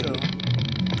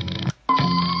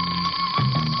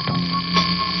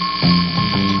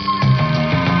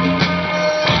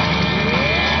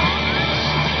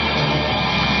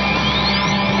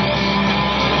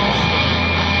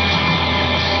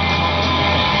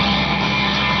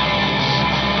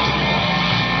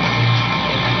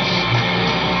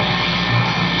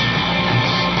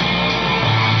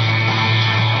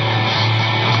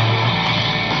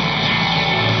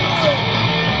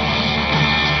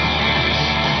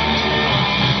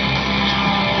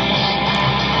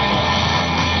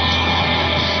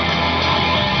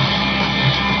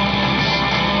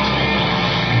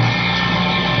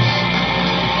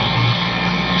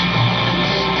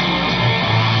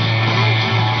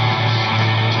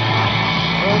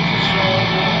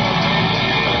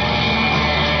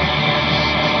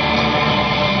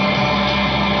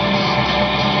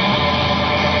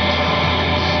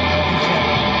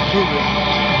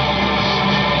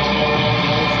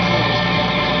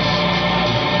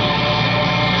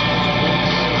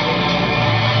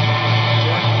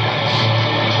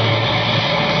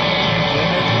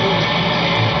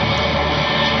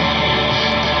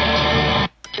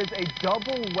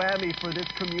 tragedy for this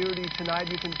community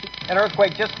tonight. You can see an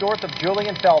earthquake just north of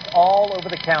Julian felt all over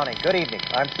the county. Good evening.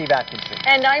 I'm Steve Atkinson.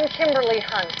 And I'm Kimberly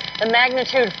Hunt. The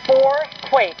magnitude 4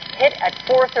 quake hit at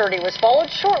 4:30 was followed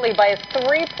shortly by a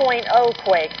 3.0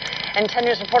 quake. And 10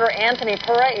 News reporter Anthony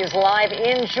Pura is live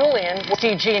in Julian.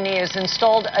 CG&E has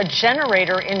installed a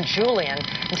generator in Julian.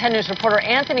 And 10 News reporter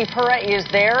Anthony Pura is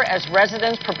there as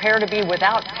residents prepare to be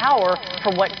without power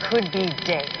for what could be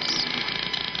days.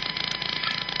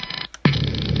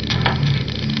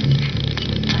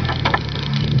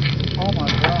 Oh my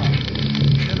God.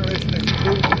 Generation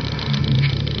exploded.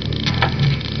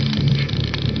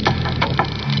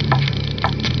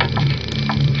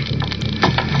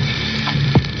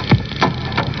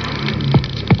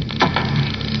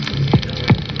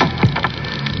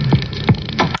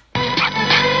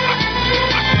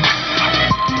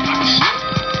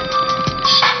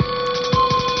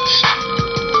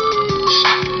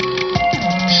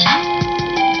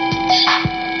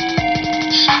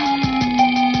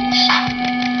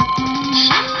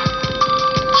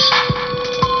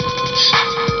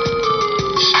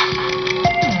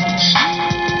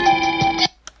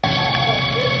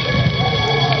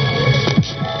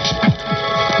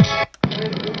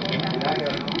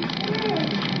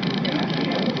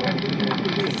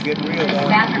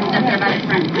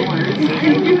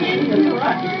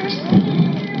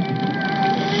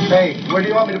 Hey, where do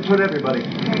you want me to put everybody?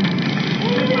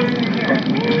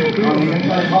 On the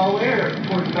inside hallway or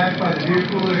towards the back by the beer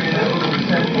cooler and that little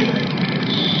reception thing?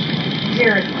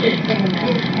 Here,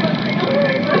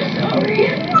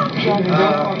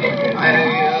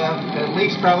 at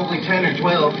least probably 10 or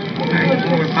 12.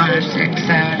 4, 5, 6,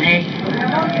 7,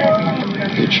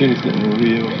 8. The shit's getting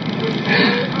real.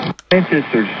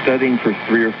 Scientists are studying for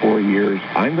 3 or 4 years.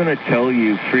 I'm going to tell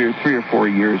you three or four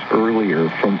years earlier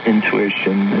from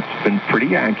intuition that's been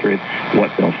pretty accurate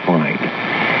what they'll find.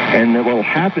 And what will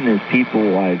happen is people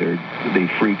will either they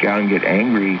freak out and get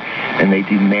angry and they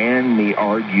demand me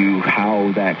argue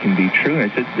how that can be true. And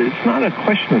I said, it's not a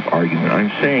question of argument. I'm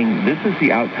saying this is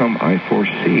the outcome I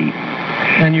foresee.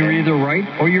 And you're either right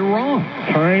or you're wrong.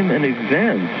 Time and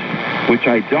events, which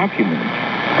I document.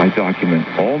 I document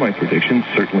all my predictions.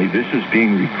 Certainly this is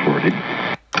being recorded.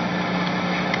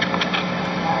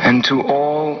 And to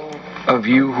all of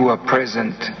you who are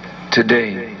present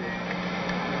today,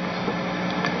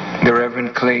 the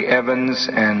Reverend Clay Evans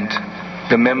and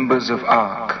the members of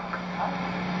ARC,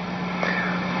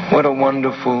 what a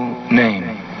wonderful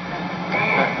name.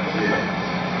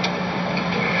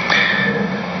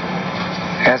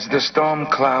 As the storm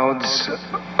clouds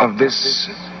of this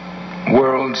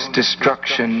world's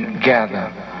destruction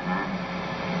gather,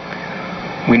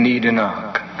 we need an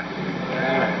ark.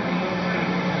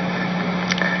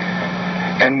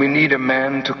 And we need a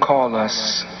man to call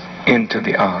us into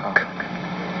the ark.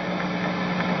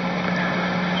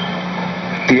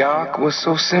 The ark was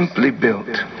so simply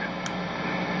built.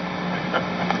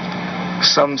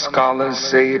 Some scholars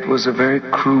say it was a very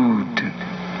crude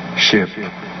ship.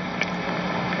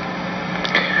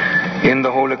 In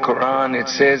the Holy Quran, it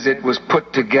says it was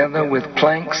put together with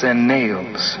planks and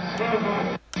nails.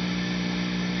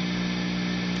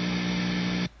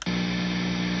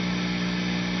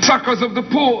 Suckers of the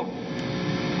poor.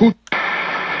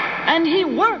 And he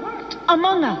worked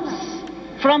among us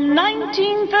from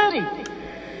 1930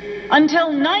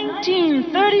 until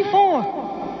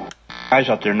 1934. Guys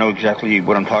out there know exactly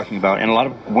what I'm talking about, and a lot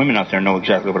of women out there know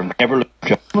exactly what I'm never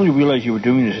really realized you were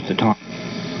doing this at the time.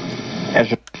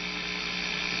 As a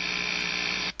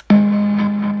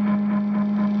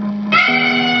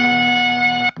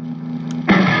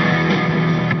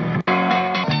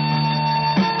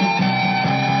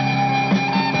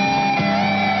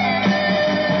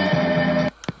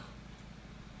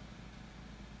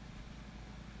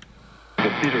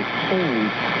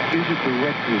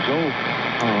result,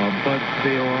 but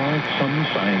there are some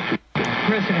scientists.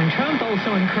 President Trump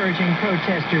also encouraging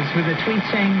protesters with a tweet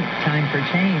saying, time for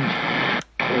change.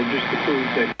 Just to prove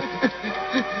that.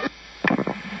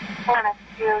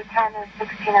 China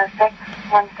 1606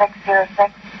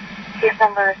 1606, case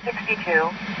number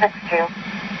 6262.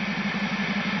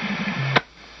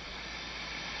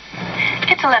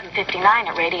 It's 11:59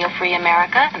 at Radio Free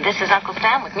America, and this is Uncle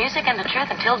Sam with music and the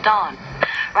truth until dawn.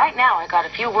 Right now, I got a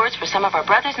few words for some of our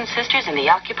brothers and sisters in the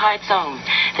occupied zone.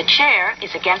 The chair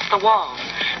is against the wall.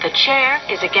 The chair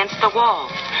is against the wall.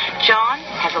 John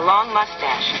has a long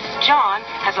mustache. John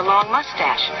has a long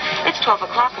mustache. It's 12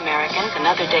 o'clock, Americans,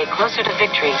 another day closer to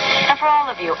victory. And for all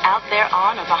of you out there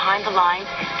on or behind the lines,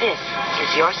 this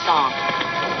is your song.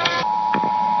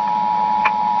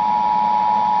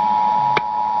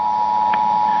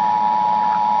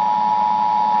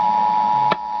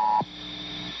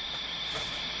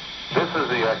 This is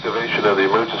the activation of the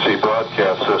emergency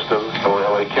broadcast system for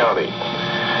LA County.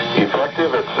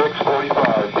 Effective at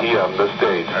 6:45 p.m. this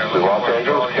date, the Los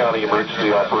Angeles County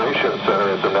Emergency Operations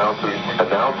Center has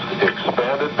announced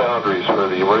expanded boundaries for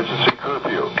the emergency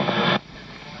curfew.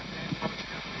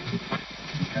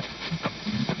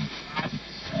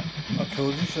 I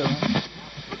told you so.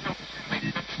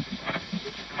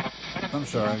 I'm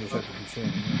sorry, I just have to be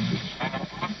saying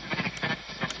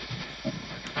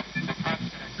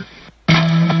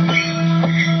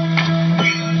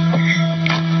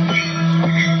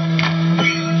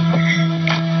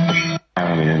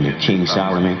and King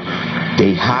Solomon,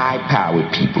 they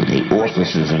high-powered people, they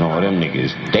officers and all them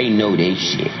niggas, they know they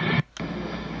shit.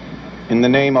 In the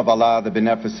name of Allah, the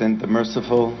Beneficent, the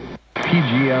Merciful.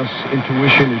 PGS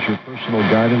Intuition is your personal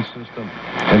guidance system,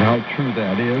 and how true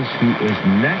that is. He is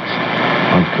next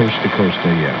on Coast to Coast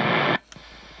AM.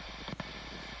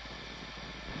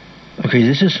 Okay,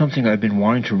 this is something I've been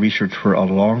wanting to research for a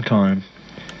long time,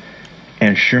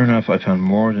 and sure enough, I found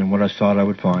more than what I thought I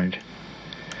would find.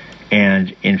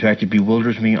 And, in fact, it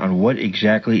bewilders me on what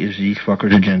exactly is these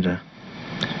fuckers' agenda.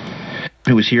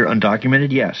 Who was here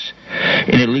undocumented? Yes.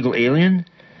 An illegal alien?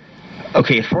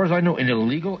 Okay, as far as I know, an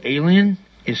illegal alien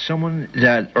is someone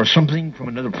that, or something from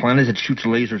another planet that shoots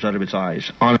lasers out of its eyes.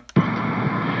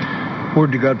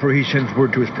 Word to God, for he sends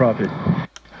word to his prophet.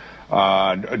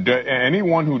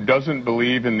 Anyone who doesn't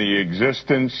believe in the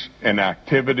existence and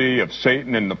activity of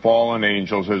Satan and the fallen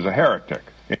angels is a heretic.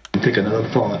 Take another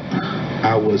thought.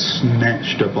 I was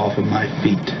snatched up off of my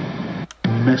feet.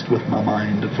 Messed with my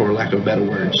mind, for lack of better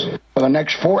words. For the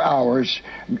next 4 hours,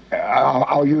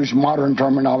 I'll use modern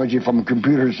terminology from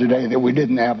computers today that we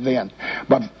didn't have then.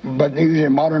 But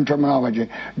using modern terminology,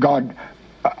 God,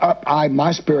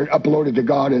 my spirit uploaded to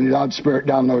God, and God's spirit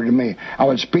downloaded to me. I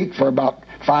would speak for about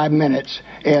 5 minutes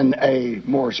in a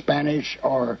more Spanish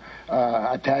or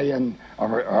Italian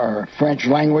or French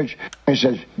language. He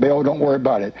says, Bill, don't worry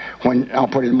about it. When I'll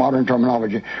put it in modern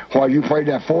terminology, while you prayed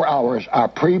that 4 hours, I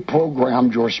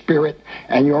pre-programmed your spirit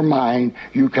and your mind.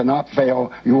 You cannot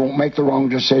fail. You won't make the wrong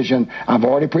decision. I've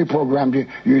already pre-programmed you.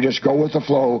 You just go with the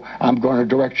flow. I'm going to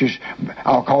direct you.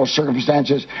 I'll call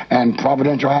circumstances and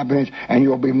providential happenings, and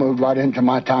you'll be moved right into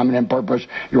my timing and purpose.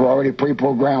 You're already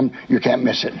pre-programmed. You can't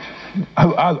miss it.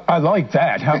 I like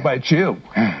that. How about you?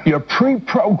 You're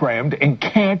pre-programmed and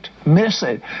can't miss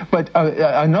it. But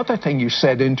another thing you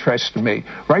said interested me.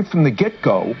 Right from the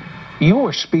get-go, you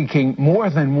were speaking more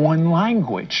than one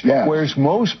language. Yeah. Whereas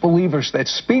most believers that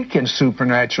speak in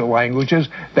supernatural languages,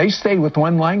 they stay with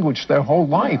one language their whole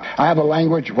life. I have a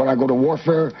language when I go to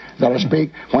warfare that I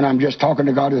speak. When I'm just talking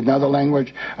to God, is another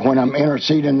language. When I'm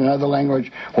interceding, another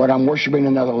language. When I'm worshiping,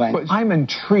 another language. But I'm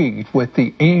intrigued with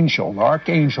the angel,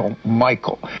 Archangel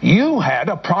Michael. You had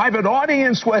a private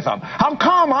audience with him. How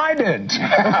come I didn't?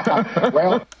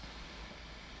 Well...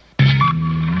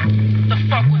 The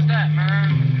fuck was that,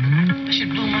 man? That shit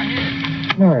blew my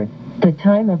head. Lord, the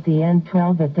time of the end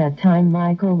 12, at that time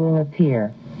Michael will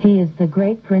appear. He is the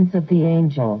great prince of the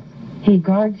angels. He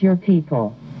guards your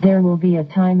people. There will be a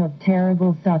time of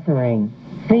terrible suffering.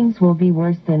 Things will be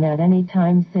worse than at any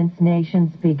time since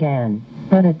nations began.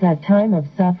 But at that time of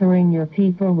suffering your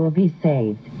people will be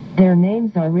saved. Their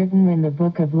names are written in the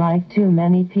book of life. Too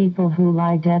many people who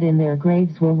lie dead in their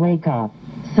graves will wake up.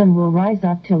 Some will rise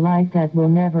up to life that will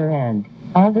never end.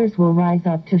 Others will rise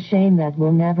up to shame that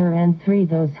will never end. 3.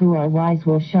 Those who are wise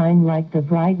will shine like the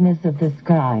brightness of the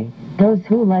sky. Those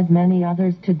who led many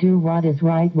others to do what is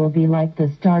right will be like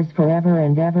the stars forever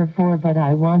and ever. 4. But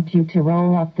I want you to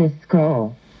roll up this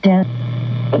scroll.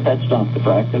 But that's not the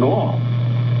fact at all.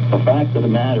 The fact of the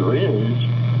matter is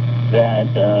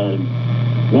that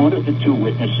one of the two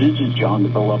witnesses is John the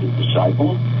Beloved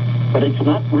Disciple, but it's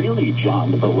not really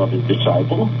John the Beloved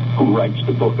Disciple who writes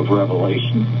the book of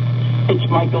Revelation. It's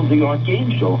Michael the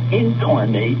Archangel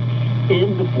incarnate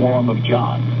in the form of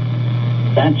John.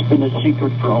 That's been a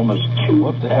secret for almost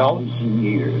 2,000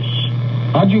 years.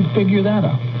 How'd you figure that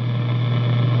out?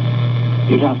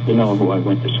 You'd have to know who I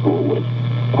went to school with.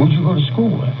 Who'd you go to school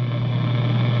with?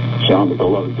 John the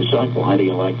Beloved Disciple. How do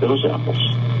you like those apples?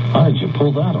 How did you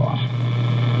pull that off?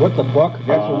 What the fuck?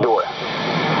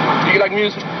 Do you like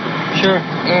music? Sure.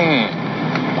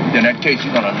 In that case,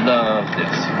 you're gonna love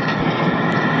this.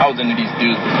 I was into these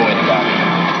dudes before anybody.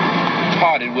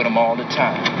 Partied with them all the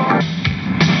time.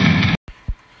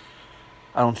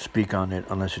 I don't speak on it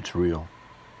unless it's real.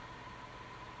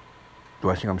 Do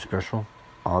I think I'm special?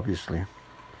 Obviously.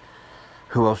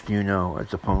 Who else do you know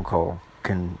as a phone call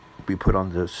can be put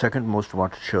on the second most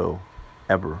watched show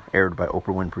ever aired by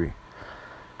Oprah Winfrey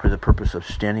for the purpose of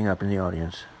standing up in the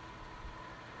audience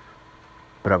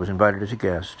But I was invited as a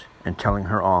guest and telling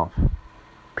her off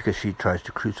because she tries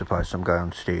to crucify some guy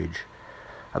on stage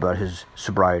about his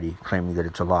sobriety, claiming that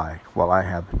it's a lie, while I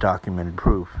have documented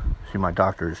proof through my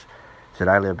doctors that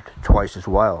I lived twice as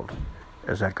wild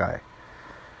as that guy.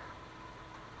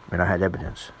 And I had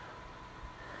evidence.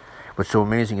 What's so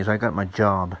amazing is I got my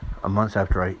job a month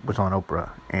after I was on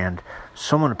Oprah, and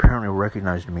someone apparently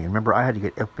recognized me. Remember, I had to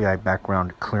get FBI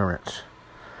background clearance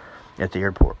at the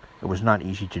airport. It was not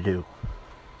easy to do.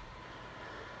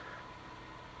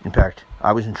 In fact,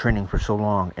 I was in training for so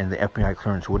long, and the FBI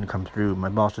clearance wouldn't come through. My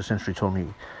boss essentially told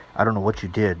me, I don't know what you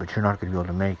did, but you're not going to be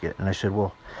able to make it. And I said,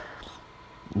 well,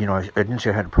 you know, I didn't say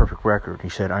I had a perfect record. He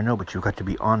said, I know, but you've got to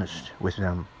be honest with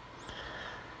them.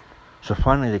 So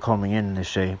finally they called me in and they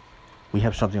say, we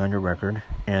have something on your record,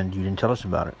 and you didn't tell us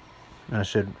about it. And I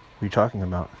said, what are you talking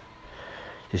about?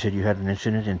 They said, you had an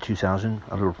incident in 2000,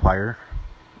 a little fire.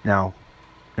 Now,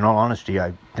 in all honesty,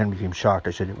 I then became shocked.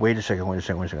 I said, wait a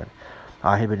second.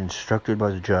 I had been instructed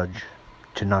by the judge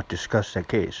to not discuss that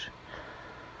case.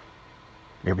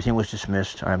 Everything was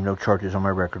dismissed. I have no charges on my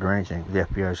record or anything. The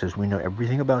FBI says, we know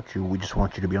everything about you. We just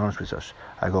want you to be honest with us.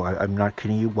 I go, I'm not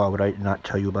kidding you. Why would I not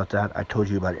tell you about that? I told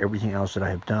you about everything else that I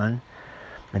have done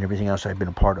and everything else I've been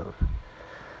a part of.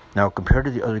 Now, compared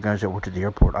to the other guys that worked at the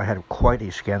airport, I had quite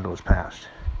a scandalous past.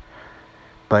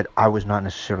 But I was not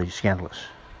necessarily scandalous.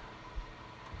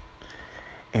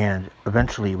 And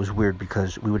eventually it was weird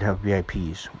because we would have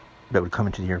VIPs that would come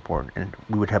into the airport, and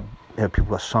we would have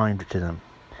people assigned to them.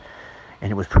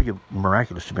 And it was pretty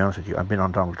miraculous, to be honest with you. I've been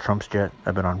on Donald Trump's jet.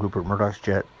 I've been on Rupert Murdoch's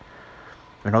jet.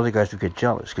 And all the guys would get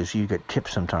jealous because you get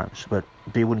tips sometimes, but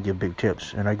they wouldn't give big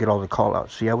tips. And I get all the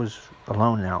call-outs. See, I was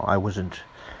alone now. I wasn't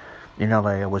in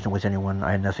LA. I wasn't with anyone. I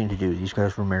had nothing to do. These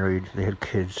guys were married. They had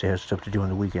kids. They had stuff to do on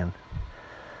the weekend.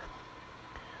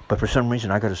 But for some reason,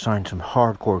 I got assigned some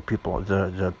hardcore people.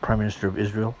 The Prime Minister of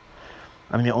Israel.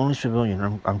 I'm the only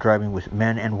civilian. I'm driving with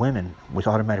men and women with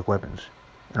automatic weapons.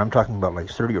 And I'm talking about like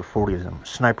 30 or 40 of them.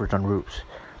 Snipers on roofs.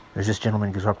 There's this gentleman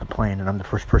who goes off the plane, and I'm the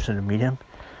first person to meet him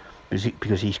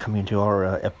because he's coming into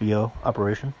our FBO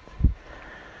operation.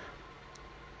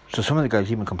 So some of the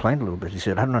guys even complained a little bit. He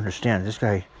said, I don't understand. This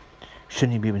guy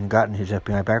shouldn't have even gotten his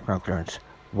FBI background clearance.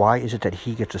 Why is it that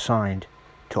he gets assigned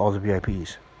to all the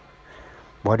VIPs?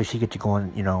 Why does he get to go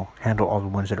and, handle all the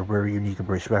ones that are very unique and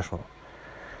very special?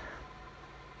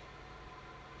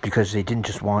 Because they didn't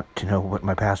just want to know what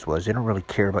my past was. They don't really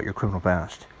care about your criminal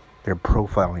past. They're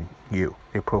profiling you.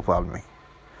 They profiled me.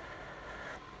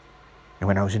 And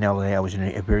when I was in LA, I was in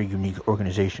a very unique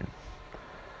organization.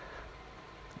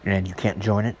 And you can't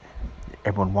join it.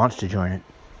 Everyone wants to join it,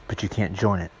 but you can't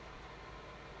join it.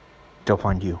 They'll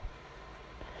find you.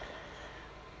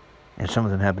 And some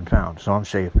of them have been found. So I'm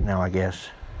safe now, I guess.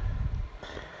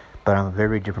 But I'm a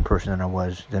very different person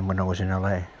than when I was in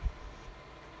LA.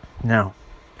 Now,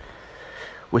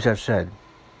 with that said,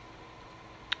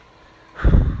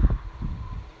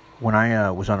 when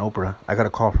I was on Oprah, I got a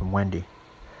call from Wendy.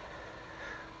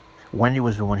 Wendy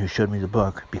was the one who showed me the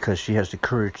book because she has the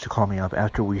courage to call me up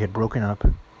after we had broken up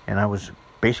and I was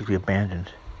basically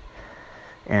abandoned.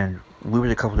 And we were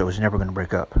the couple that was never going to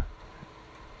break up.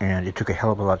 And it took a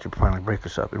hell of a lot to finally break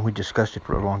us up. And we discussed it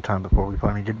for a long time before we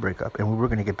finally did break up. And we were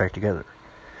going to get back together.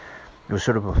 It was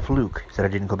sort of a fluke that I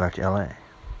didn't go back to LA.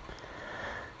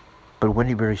 But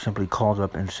Wendy very simply called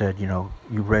up and said, you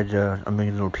read A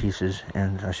Million Little Pieces.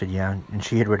 And I said, yeah. And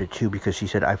she had read it too because she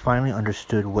said, I finally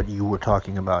understood what you were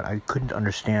talking about. I couldn't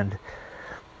understand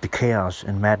the chaos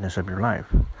and madness of your life.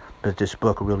 But this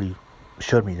book really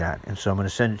showed me that. And so I'm going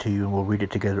to send it to you and we'll read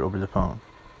it together over the phone.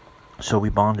 So we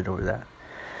bonded over that.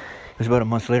 It was about a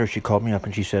month later, she called me up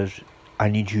and she says, I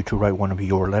need you to write one of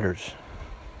your letters.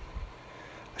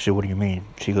 I said, what do you mean?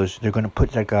 She goes, they're going to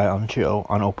put that guy on the show,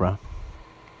 on Oprah.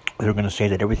 They're going to say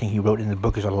that everything he wrote in the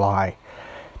book is a lie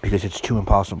because it's too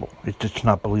impossible. It's just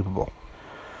not believable.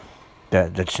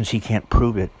 That since he can't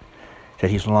prove it,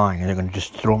 that he's lying, and they're going to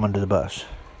just throw him under the bus.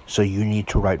 So you need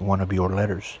to write one of your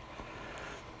letters.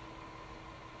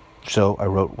 So I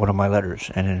wrote one of my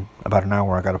letters, and in about an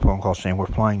hour I got a phone call saying, we're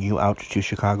flying you out to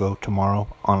Chicago tomorrow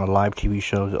on a live TV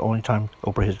show. The only time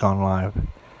Oprah has gone live.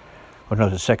 Or no,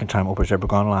 the second time Oprah's ever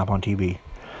gone live on TV.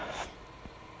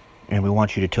 And we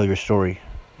want you to tell your story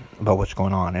about what's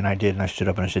going on. And I did, and I stood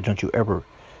up and I said, don't you ever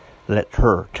let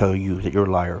her tell you that you're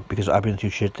a liar, because I've been through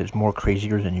shit that's more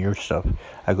crazier than your stuff.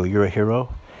 I go, you're a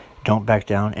hero, don't back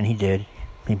down. And he did.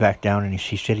 He backed down, and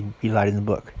he said he lied in the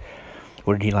book.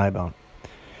 What did he lie about?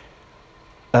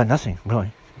 Nothing,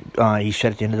 really. He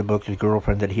said at the end of the book, his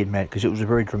girlfriend that he had met, because it was a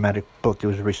very dramatic book. It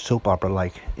was very soap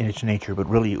opera-like in its nature, but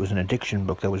really it was an addiction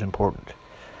book that was important.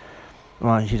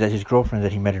 He said his girlfriend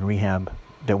that he met in rehab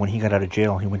that when he got out of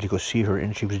jail, he went to go see her,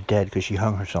 and she was dead because she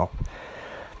hung herself.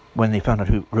 When they found out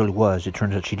who it really was, it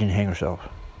turns out she didn't hang herself.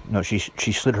 No, she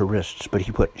slit her wrists, but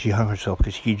she hung herself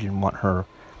because he didn't want her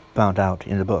found out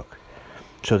in the book.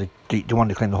 So they wanted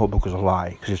to claim the whole book was a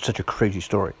lie because it's such a crazy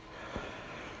story.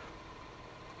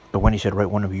 But when he said, write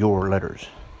one of your letters,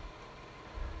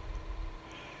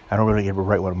 I don't really ever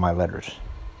write one of my letters.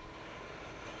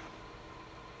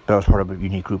 But I was part of a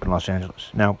unique group in Los Angeles.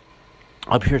 Now,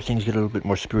 up here things get a little bit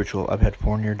more spiritual. I've had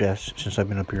 4 near deaths since I've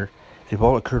been up here. They've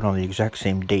all occurred on the exact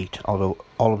same date, although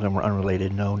all of them were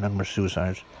unrelated. No, none were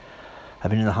suicides. I've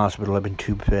been in the hospital. I've been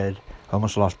tube fed. I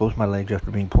almost lost both my legs after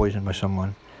being poisoned by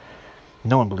someone.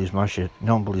 No one believes my shit.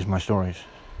 No one believes my stories.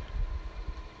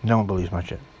 No one believes my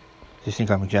shit. They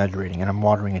think I'm exaggerating, and I'm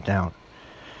watering it down.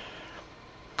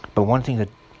 But one thing that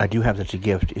I do have that's a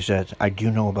gift is that I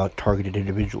do know about targeted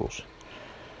individuals.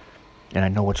 And I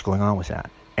know what's going on with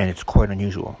that. And it's quite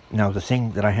unusual. Now, the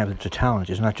thing that I have that's a talent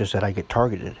is not just that I get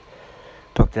targeted.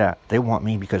 Fuck that. They want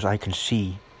me because I can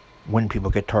see when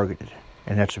people get targeted.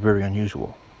 And that's very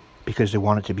unusual. Because they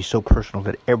want it to be so personal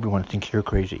that everyone thinks you're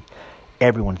crazy.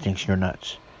 Everyone thinks you're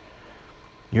nuts.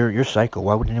 You're psycho.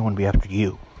 Why would anyone be after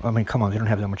you? I mean, come on. They don't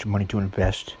have that much money to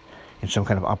invest in some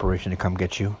kind of operation to come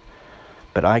get you.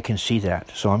 But I can see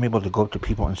that. So I'm able to go up to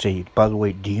people and say, by the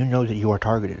way, do you know that you are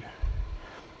targeted?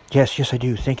 Yes, I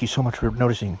do. Thank you so much for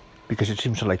noticing. Because it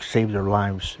seems to like save their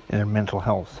lives and their mental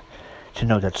health. To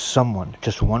know that someone,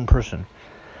 just one person,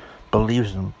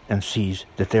 believes them and sees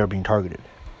that they are being targeted.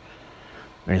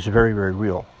 And it's very, very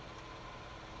real.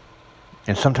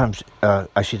 And sometimes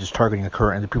I see this targeting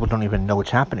occur and the people don't even know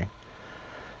it's happening.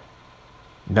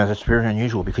 Now that's very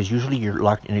unusual because usually you're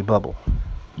locked in a bubble.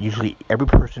 Usually every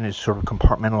person is sort of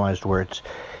compartmentalized where it's,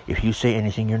 if you say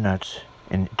anything, you're nuts.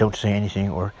 And don't say anything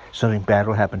or something bad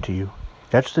will happen to you.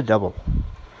 That's the devil.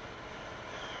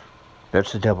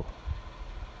 That's the devil.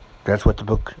 That's what the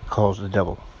book calls the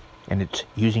devil. And it's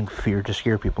using fear to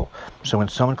scare people. So when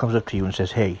someone comes up to you and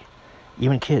says, hey,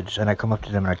 even kids, and I come up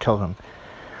to them and I tell them,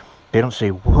 they don't say,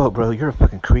 whoa, bro, you're a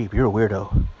fucking creep, you're a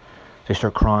weirdo. They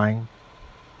start crying.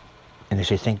 And they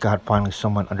say, thank God finally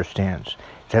someone understands.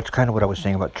 That's kind of what I was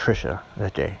saying about Trisha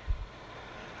that day.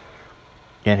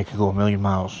 And it can go a million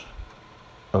miles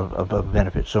of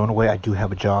benefit. So in a way, I do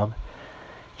have a job.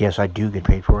 Yes, I do get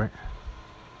paid for it.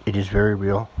 It is very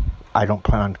real. I don't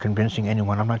plan on convincing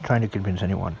anyone. I'm not trying to convince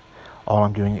anyone. All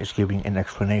I'm doing is giving an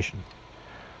explanation.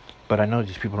 But I know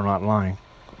these people are not lying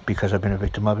because I've been a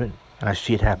victim of it, and I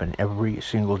see it happen every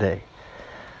single day.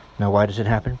 Now, why does it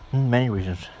happen? Many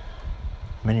reasons.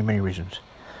 Many, many reasons.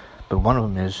 But one of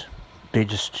them is they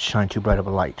just shine too bright of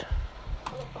a light.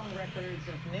 Telephone records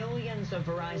of millions of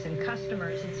Verizon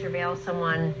customers. Surveil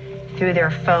someone through their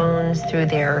phones, through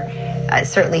their,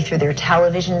 certainly through their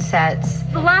television sets.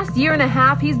 The last year and a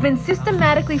half, he's been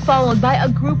systematically followed by a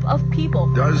group of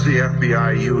people. Does the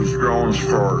FBI use drones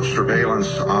for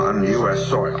surveillance on U.S.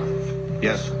 soil?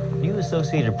 Yes. New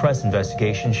Associated Press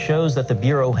investigation shows that the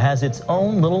Bureau has its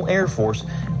own little Air Force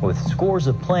with scores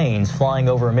of planes flying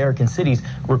over American cities,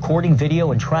 recording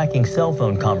video and tracking cell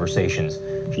phone conversations.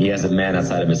 He has a man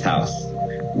outside of his house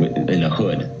in a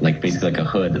hood, like basically like a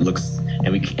hood that looks,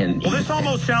 and we can. Well, this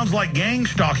almost sounds like gang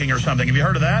stalking or something. Have you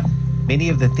heard of that? Many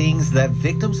of the things that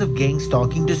victims of gang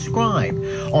stalking describe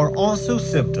are also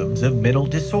symptoms of mental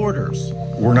disorders.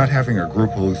 We're not having a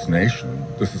group hallucination.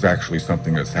 This is actually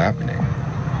something that's happening.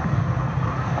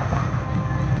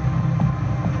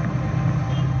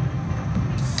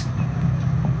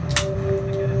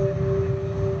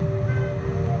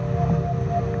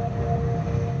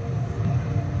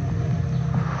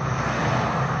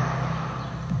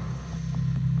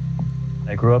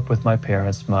 I grew up with my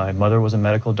parents. My mother was a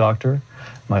medical doctor.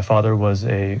 My father was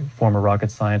a former rocket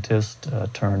scientist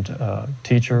turned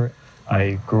teacher.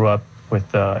 I grew up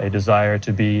with a desire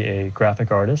to be a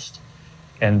graphic artist.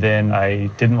 And then I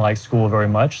didn't like school very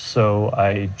much, so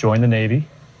I joined the Navy.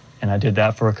 And I did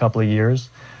that for a couple of years.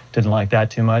 Didn't like that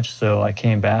too much, so I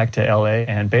came back to LA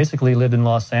and basically lived in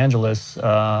Los Angeles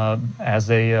as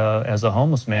a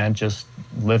homeless man, just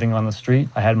living on the street.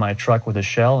 I had my truck with a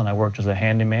shell, and I worked as a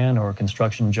handyman or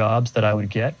construction jobs that I would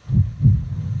get.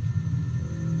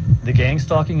 The gang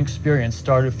stalking experience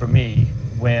started for me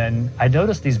when I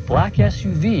noticed these black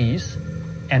SUVs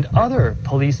and other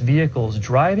police vehicles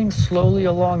driving slowly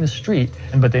along the street,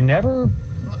 but they never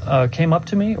came up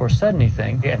to me or said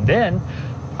anything. And then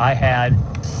I had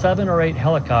 7 or 8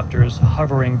 helicopters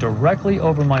hovering directly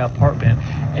over my apartment,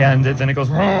 and then it goes,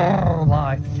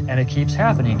 and it keeps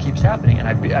happening,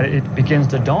 and it begins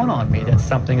to dawn on me that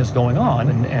something is going on,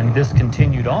 and this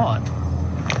continued on.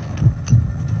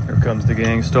 Here comes the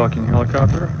gang stalking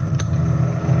helicopter.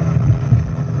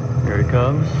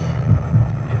 goes,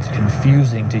 it's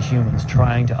confusing to humans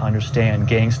trying to understand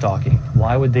gang stalking.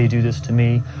 Why would they do this to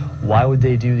me? Why would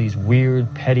they do these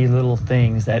weird, petty little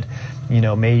things that,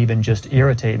 may even just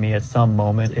irritate me at some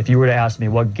moment? If you were to ask me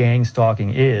what gang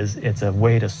stalking is, it's a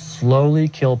way to slowly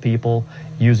kill people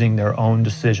using their own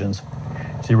decisions.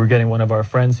 See, we're getting one of our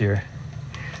friends here.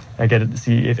 I don't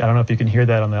know if you can hear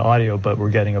that on the audio, but we're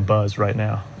getting a buzz right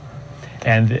now.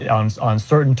 And on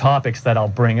certain topics that I'll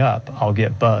bring up, I'll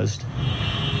get buzzed.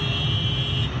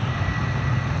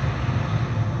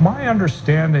 My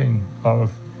understanding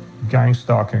of gang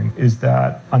stalking is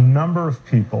that a number of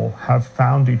people have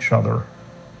found each other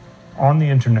on the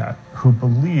internet who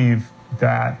believe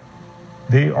that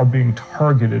they are being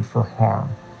targeted for harm.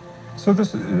 So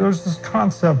there's this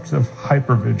concept of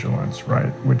hypervigilance, right?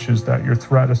 Which is that your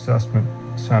threat assessment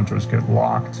centers get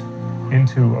locked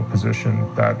into a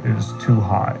position that is too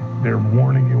high. They're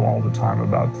warning you all the time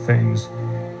about things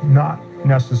not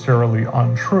necessarily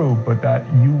untrue, but that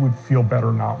you would feel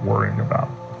better not worrying about.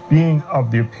 Being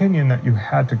of the opinion that you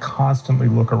had to constantly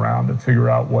look around and figure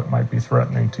out what might be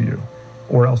threatening to you,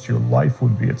 or else your life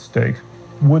would be at stake,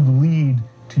 would lead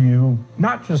to you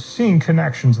not just seeing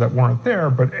connections that weren't there,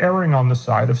 but erring on the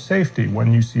side of safety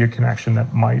when you see a connection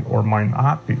that might or might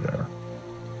not be there.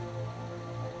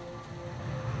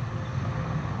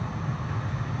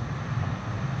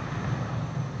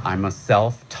 I'm a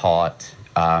self-taught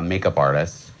makeup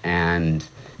artist, and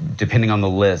depending on the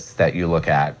list that you look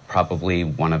at, probably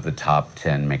one of the top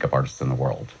 10 makeup artists in the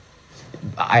world.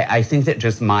 I think that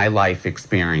just my life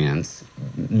experience,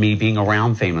 me being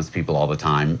around famous people all the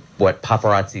time, what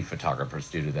paparazzi photographers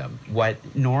do to them, what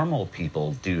normal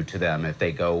people do to them if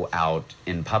they go out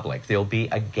in public, there'll be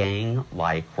a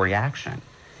gang-like reaction.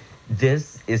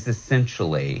 This is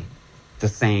essentially the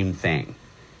same thing,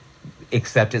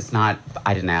 except it's not,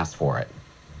 I didn't ask for it.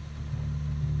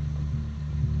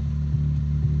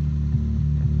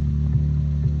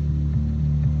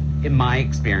 In my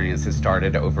experience, it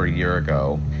started over a year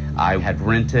ago. I had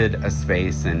rented a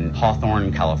space in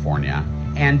Hawthorne, California,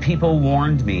 and people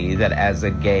warned me that as a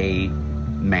gay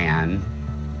man,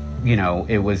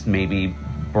 it was maybe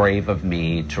brave of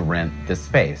me to rent this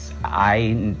space.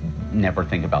 I never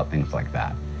think about things like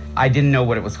that. I didn't know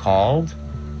what it was called.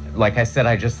 Like I said,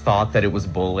 I just thought that it was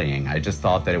bullying. I just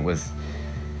thought that it was,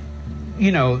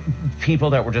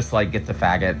 people that were just like, get the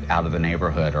faggot out of the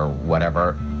neighborhood or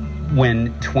whatever.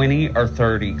 When 20 or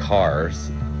 30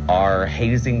 cars are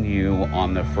hazing you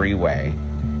on the freeway,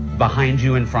 behind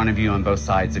you, in front of you, on both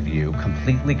sides of you,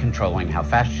 completely controlling how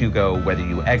fast you go, whether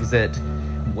you exit,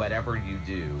 whatever you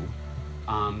do,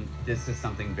 this is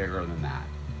something bigger than that.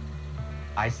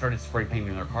 I started spray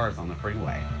painting their cars on the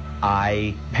freeway.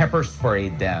 I pepper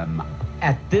sprayed them.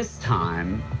 At this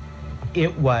time,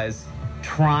 it was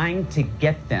trying to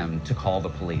get them to call the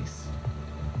police.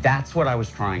 That's what I was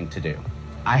trying to do.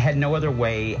 I had no other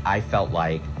way, I felt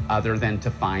like, other than to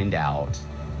find out,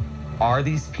 are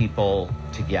these people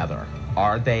together?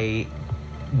 Are they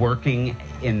working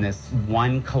in this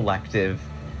one collective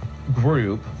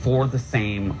group for the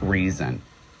same reason?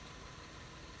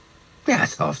 Yeah,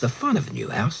 that's half the fun of a new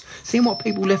house, seeing what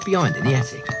people left behind in the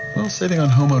attic. Well, saving on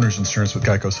homeowners insurance with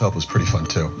Geico's help was pretty fun,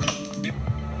 too.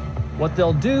 What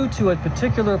they'll do to a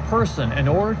particular person in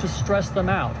order to stress them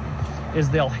out is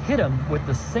they'll hit them with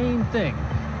the same thing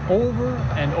over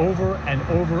and over and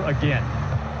over again.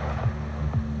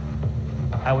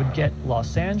 I would get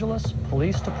Los Angeles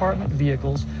Police Department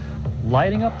vehicles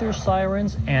lighting up their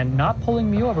sirens and not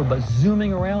pulling me over, but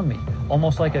zooming around me,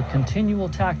 almost like a continual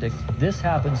tactic. This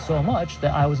happened so much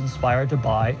that I was inspired to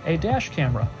buy a dash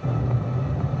camera.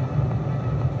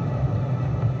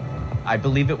 I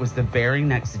believe it was the very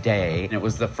next day, and it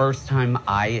was the first time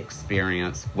I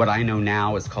experienced what I know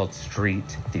now is called street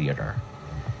theater.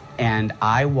 And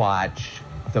I watched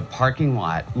the parking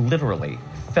lot literally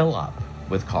fill up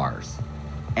with cars.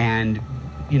 And,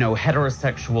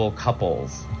 heterosexual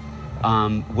couples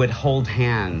would hold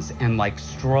hands and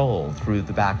stroll through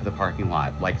the back of the parking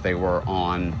lot like they were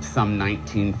on some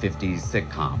 1950s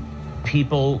sitcom.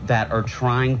 People that are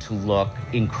trying to look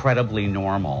incredibly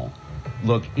normal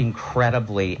look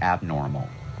incredibly abnormal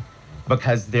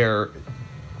because they're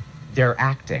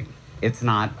acting. It's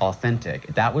not authentic.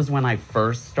 That was when I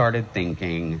first started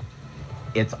thinking,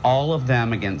 it's all of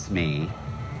them against me.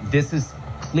 This is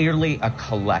clearly a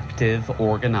collective,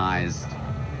 organized,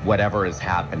 whatever is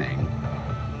happening.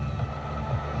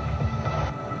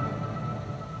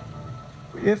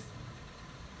 If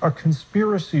a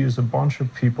conspiracy is a bunch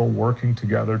of people working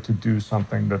together to do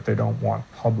something that they don't want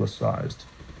publicized,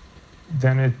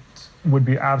 then it would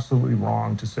be absolutely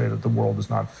wrong to say that the world is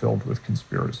not filled with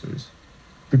conspiracies.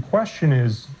 The question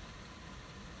is,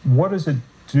 what does it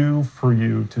do for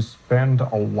you to spend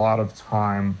a lot of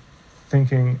time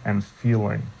thinking and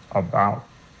feeling about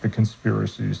the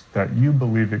conspiracies that you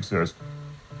believe exist?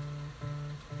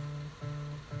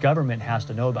 Government has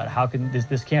to know about it. How can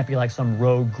this can't be like some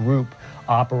rogue group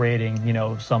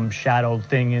operating, some shadowed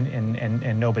thing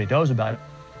and nobody knows about it.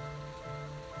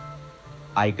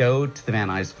 I go to the Van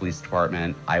Nuys Police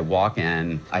Department, I walk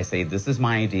in, I say, this is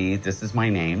my ID, this is my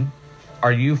name.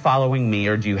 Are you following me,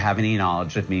 or do you have any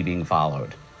knowledge of me being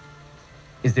followed?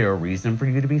 Is there a reason for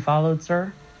you to be followed,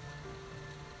 sir?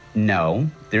 No,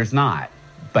 there's not.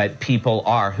 But people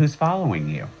are. Who's following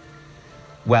you?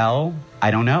 Well,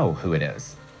 I don't know who it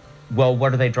is. Well,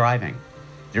 what are they driving?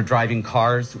 They're driving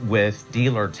cars with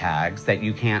dealer tags that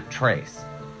you can't trace.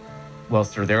 Well,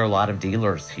 sir, there are a lot of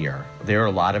dealers here. There are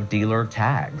a lot of dealer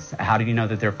tags. How do you know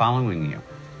that they're following you?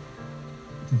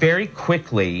 Very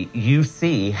quickly, you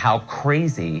see how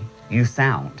crazy you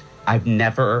sound. I've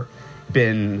never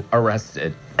been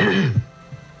arrested.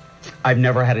 I've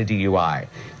never had a DUI.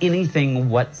 Anything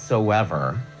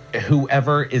whatsoever.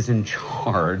 Whoever is in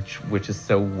charge, which is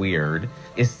so weird,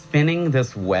 is spinning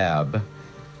this web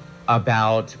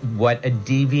about what a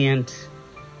deviant,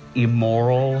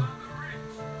 immoral,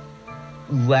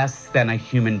 less than a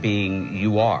human being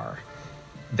you are.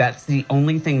 That's the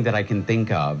only thing that I can think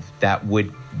of that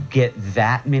would get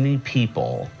that many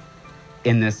people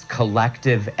in this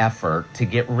collective effort to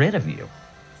get rid of you.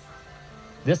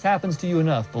 This happens to you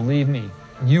enough, believe me,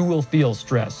 you will feel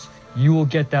stress. You will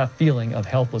get that feeling of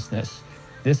helplessness.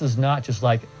 This is not just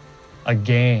like a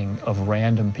gang of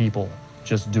random people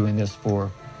just doing this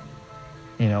for,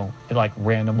 like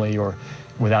randomly or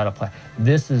without a plan.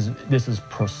 This is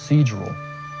procedural.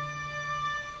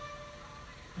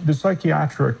 The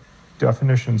psychiatric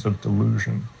definitions of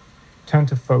delusion tend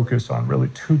to focus on really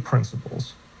two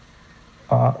principles.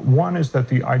 One is that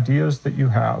the ideas that you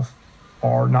have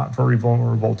are not very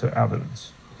vulnerable to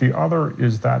evidence. The other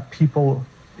is that people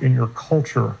in your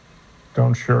culture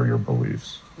don't share your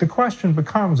beliefs. The question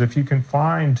becomes, if you can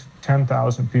find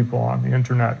 10,000 people on the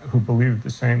internet who believe the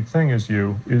same thing as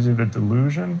you, is it a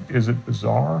delusion? Is it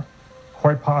bizarre?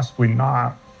 Quite possibly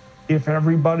not. If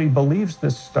everybody believes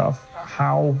this stuff,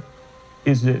 how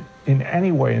is it in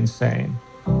any way insane?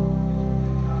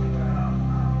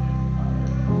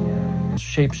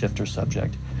 Shapeshifter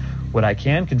subject. What I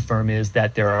can confirm is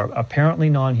that there are apparently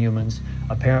non-humans,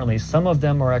 apparently some of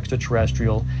them are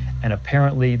extraterrestrial, and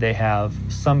apparently they have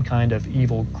some kind of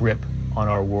evil grip on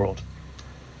our world.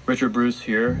 Richard Bruce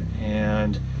here,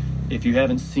 and if you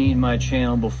haven't seen my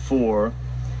channel before,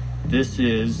 this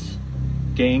is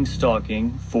gang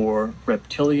stalking for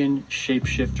reptilian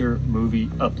shapeshifter movie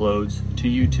uploads to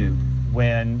YouTube.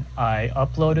 When I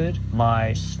uploaded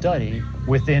my study,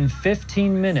 within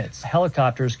 15 minutes,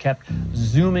 helicopters kept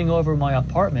zooming over my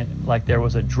apartment like there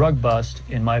was a drug bust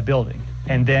in my building.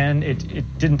 And then it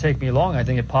didn't take me long. I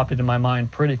think it popped into my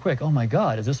mind pretty quick. Oh my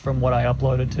God, is this from what I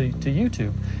uploaded to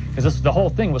YouTube? Because the whole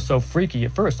thing was so freaky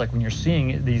at first. Like when you're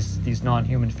seeing these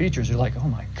non-human features, you're like, oh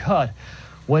my God,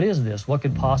 what is this? What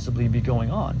could possibly be going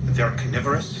on? They're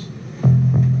carnivorous.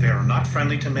 They are not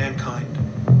friendly to mankind.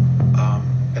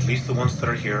 At least the ones that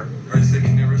are here. Are they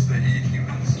carnivorous? They eat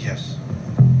humans? Yes.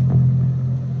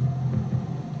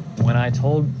 When I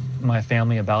told my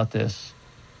family about this,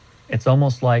 it's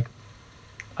almost like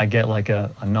I get like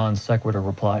a non sequitur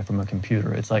reply from a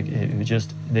computer. It's like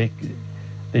they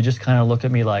just kind of look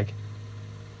at me like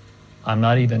I'm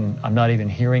not even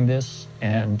hearing this,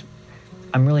 and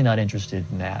I'm really not interested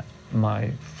in that.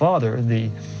 My father,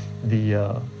 the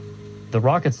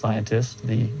rocket scientist,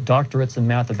 the doctorates in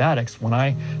mathematics, when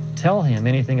I tell him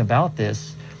anything about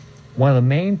this, one of the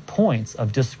main points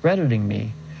of discrediting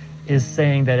me is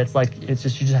saying that you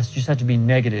just have to be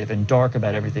negative and dark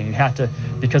about everything. You have to,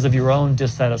 because of your own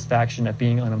dissatisfaction at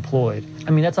being unemployed.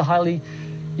 I mean, that's a highly,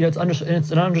 it's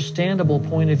an understandable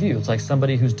point of view. It's like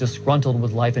somebody who's disgruntled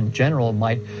with life in general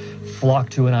might flock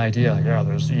to an idea, yeah,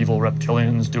 there's evil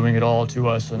reptilians doing it all to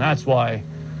us, and that's why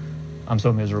I'm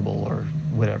so miserable, or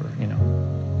whatever,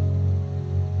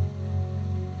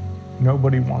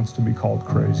 Nobody wants to be called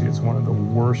crazy. It's one of the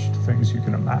worst things you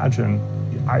can imagine.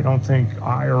 I don't think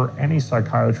I or any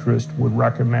psychiatrist would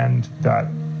recommend that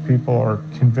people are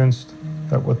convinced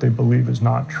that what they believe is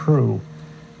not true.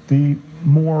 The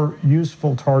more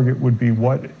useful target would be,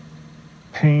 what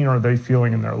pain are they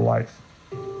feeling in their life?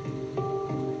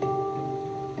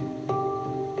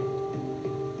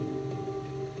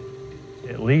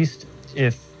 At least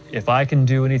if I can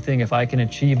do anything, if I can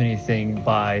achieve anything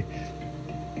by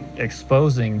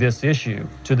exposing this issue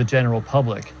to the general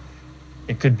public,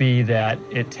 It could be that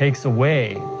it takes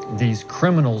away these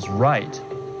criminals' right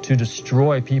to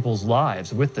destroy people's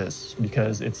lives with this,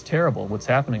 because it's terrible what's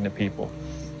happening to people.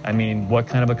 I mean, what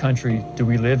kind of a country do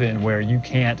we live in where you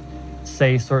can't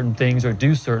say certain things or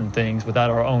do certain things without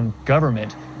our own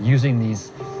government using these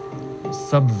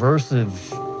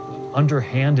subversive,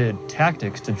 underhanded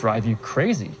tactics to drive you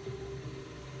crazy?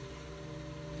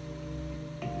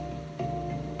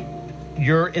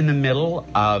 You're in the middle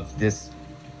of this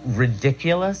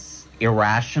ridiculous,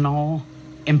 irrational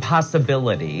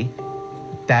impossibility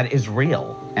that is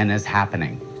real and is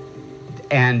happening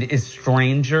and is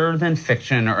stranger than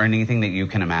fiction or anything that you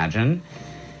can imagine.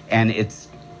 And it's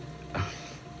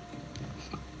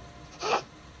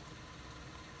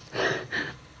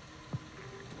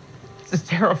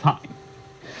terrifying.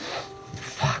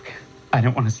 Fuck. I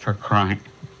don't want to start crying.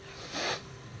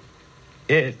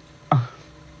 It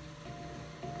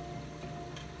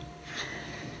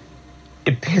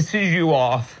pisses you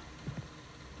off.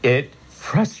 It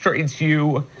frustrates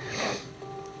you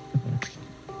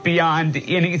beyond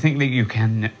anything that you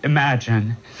can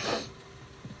imagine.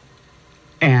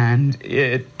 And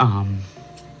it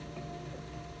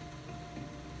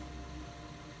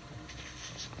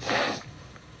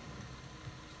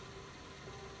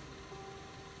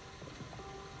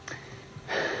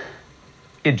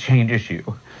it changes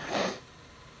you.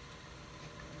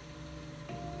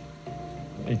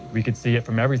 We could see it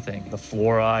from everything. The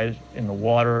fluoride in the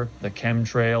water, the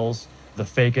chemtrails, the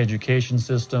fake education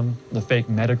system, the fake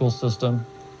medical system.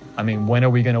 I mean, when are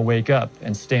we going to wake up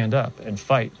and stand up and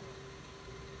fight?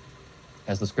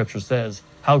 As the scripture says,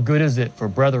 how good is it for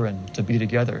brethren to be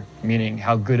together? Meaning,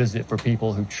 how good is it for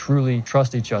people who truly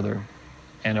trust each other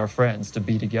and are friends to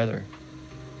be together?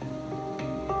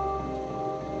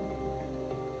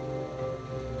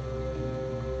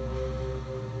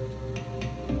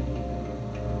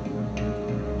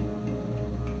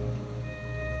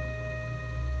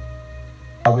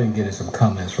 I've been getting some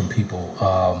comments from people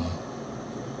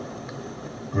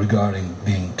regarding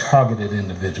being targeted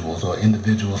individuals or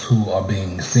individuals who are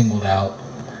being singled out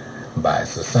by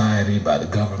society, by the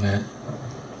government,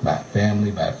 by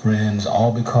family, by friends,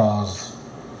 all because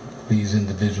these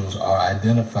individuals are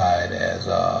identified as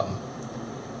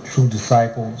true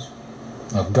disciples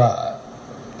of God,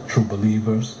 true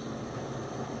believers,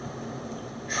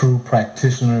 true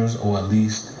practitioners, or at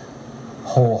least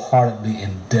wholeheartedly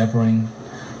endeavoring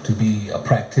to be a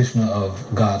practitioner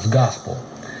of God's gospel.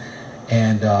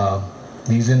 And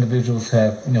these individuals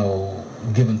have,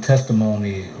 given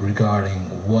testimony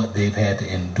regarding what they've had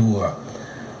to endure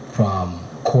from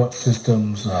court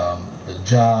systems, the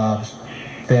jobs,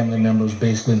 family members,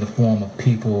 basically in the form of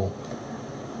people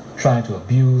trying to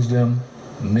abuse them,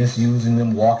 misusing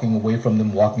them, walking away from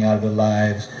them, walking out of their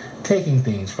lives, taking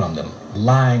things from them,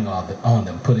 lying on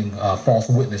them, putting false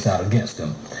witness out against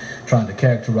them, trying to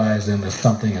characterize them as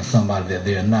something and somebody that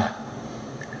they're not.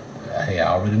 Hey,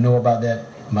 I already know about that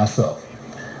myself.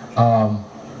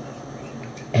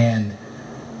 And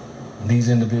these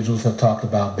individuals have talked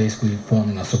about basically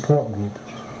forming a support group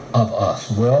of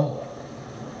us. Well,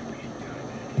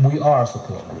 we are a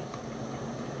support group.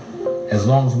 As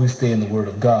long as we stay in the Word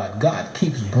of God, God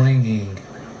keeps bringing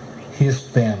His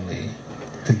family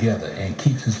together and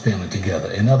keeps His family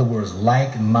together. In other words,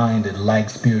 like-minded,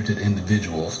 like-spirited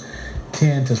individuals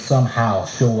tend to somehow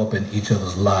show up in each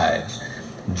other's lives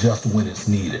just when it's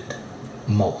needed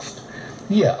most.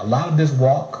 Yeah, a lot of this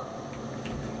walk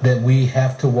that we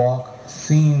have to walk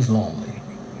seems lonely,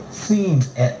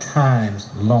 seems at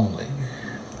times lonely,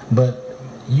 but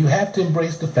you have to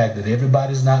embrace the fact that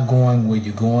everybody's not going where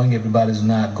you're going, everybody's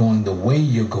not going the way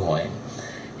you're going,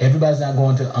 everybody's not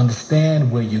going to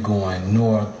understand where you're going,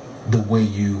 nor the way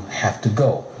you have to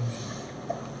go.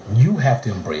 You have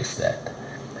to embrace that,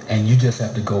 and you just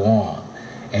have to go on.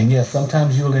 And yes,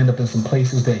 sometimes you'll end up in some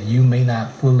places that you may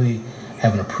not fully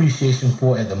have an appreciation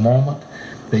for at the moment,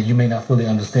 that you may not fully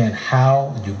understand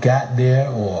how you got there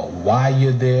or why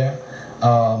you're there.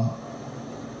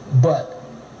 But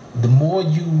the more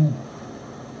you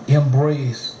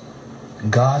embrace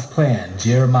God's plan,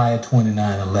 Jeremiah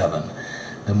 29:11,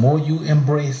 the more you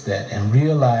embrace that and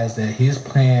realize that His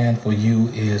plan for you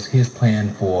is His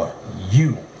plan for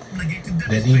you,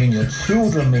 that even your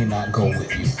children may not go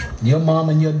with you. Your mom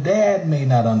and your dad may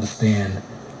not understand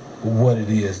what it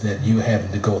is that you're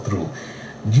having to go through.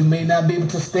 You may not be able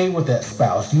to stay with that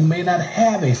spouse. You may not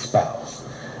have a spouse.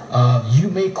 You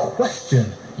may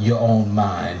question your own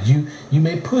mind. You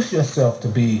may push yourself to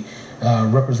be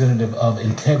representative of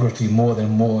integrity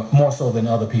more so than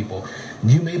other people.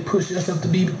 You may push yourself to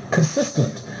be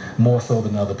consistent more so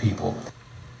than other people.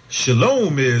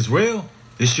 Shalom, Israel.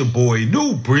 It's your boy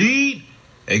New Breed,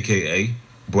 aka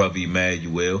Brother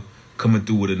Emmanuel, coming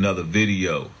through with another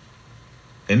video.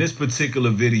 In this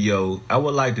particular video, I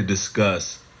would like to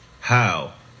discuss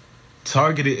how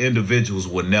targeted individuals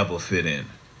will never fit in.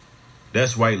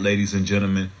 That's right, ladies and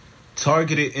gentlemen.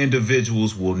 Targeted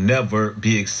individuals will never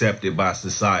be accepted by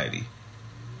society.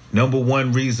 Number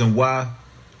one reason why: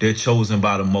 they're chosen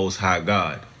by the Most High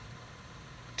God.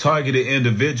 Targeted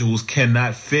individuals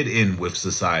cannot fit in with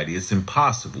society. It's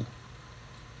impossible.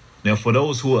 Now, for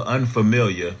those who are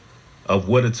unfamiliar of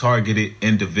what a targeted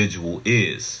individual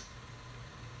is,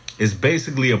 it's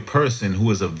basically a person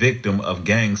who is a victim of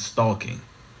gang stalking.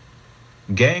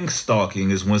 Gang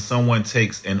stalking is when someone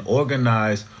takes an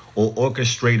organized or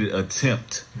orchestrated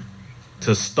attempt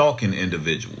to stalk an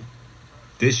individual.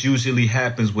 This usually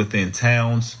happens within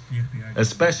towns,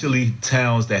 especially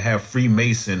towns that have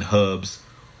Freemason hubs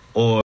or